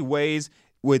 Anyways,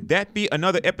 would that be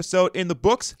another episode in the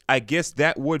books? I guess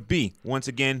that would be. Once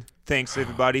again, thanks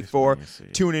everybody for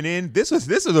tuning in. This was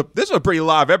a pretty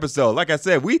live episode. Like I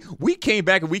said, we came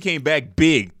back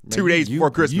big 2 days before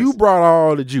Christmas. You brought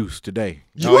all the juice today.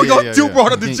 You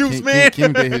brought up the juice, man.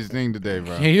 Kim did his thing today,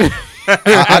 bro. Can you?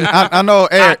 I know,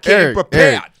 Eric. came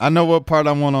prepared. Eric, I know what part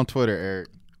I want on Twitter, Eric.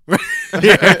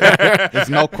 There's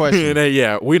no question.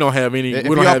 Yeah, we don't have any. If We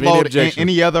you don't have any upload objections.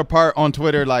 any other part on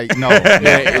Twitter, like no,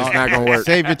 it's not gonna work.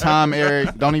 Save your time,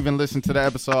 Eric. Don't even listen to the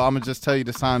episode. I'm gonna just tell you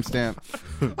the timestamp.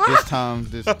 This time,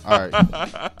 all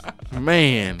right.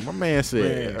 Man, my man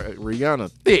said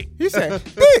Rihanna thick. He said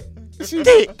thick. She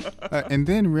thick. And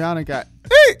then Rihanna got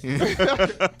thick.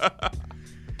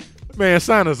 Man,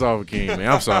 sign us off, Akeem, man.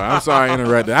 I'm sorry I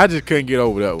interrupted. I just couldn't get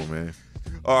over that one, man.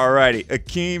 Alrighty,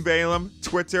 Akeem Balaam,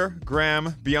 Twitter,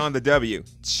 Gram, Beyond the W.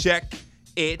 Check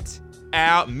it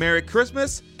out. Merry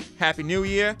Christmas, Happy New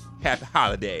Year, Happy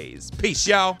Holidays. Peace,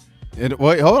 y'all.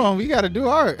 Wait, hold on. We got to do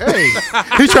our. Hey,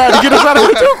 He tried to get us out of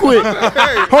here too quick.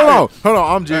 Hold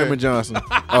on. I'm Jeremy Johnson.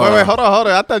 wait, hold on.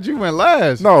 I thought you went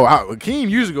last. No, Akeem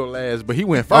usually go last, but he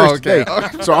went first okay.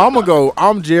 today. So I'm gonna go.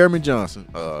 I'm Jeremy Johnson.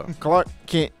 Clark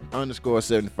Kent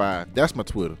 _75. That's my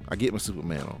Twitter. I get my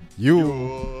Superman on.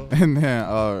 You and then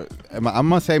I'm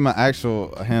gonna say my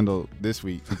actual handle this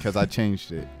week because I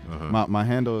changed it. My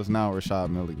handle is now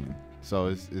Rashad Milligan, so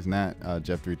it's not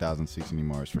Jeff 3006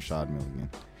 anymore. It's Rashad Milligan.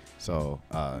 So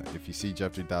if you see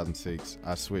Jeff 3006,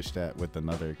 I switched that with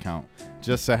another account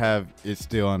just to have it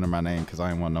still under my name because I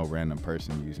didn't want no random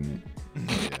person using it.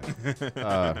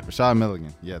 Yeah. Rashad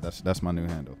Milligan. Yeah, that's my new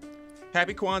handle.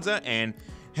 Happy Kwanzaa and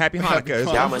Happy Hanukkah.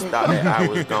 Y'all must thought that I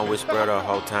was gonna whisper the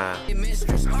whole time.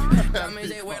 Mistress, that means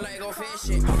they wet like go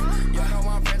fishing. Y'all don't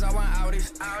want friends, I want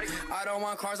Audis. I don't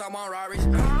want cars, I want Rarries.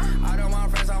 I don't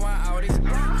want friends, I want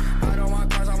Audis. I don't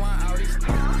want cars, I want Audis.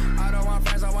 I don't want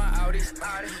friends, I want Audis.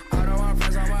 I don't want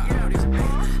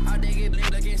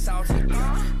salty.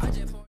 I just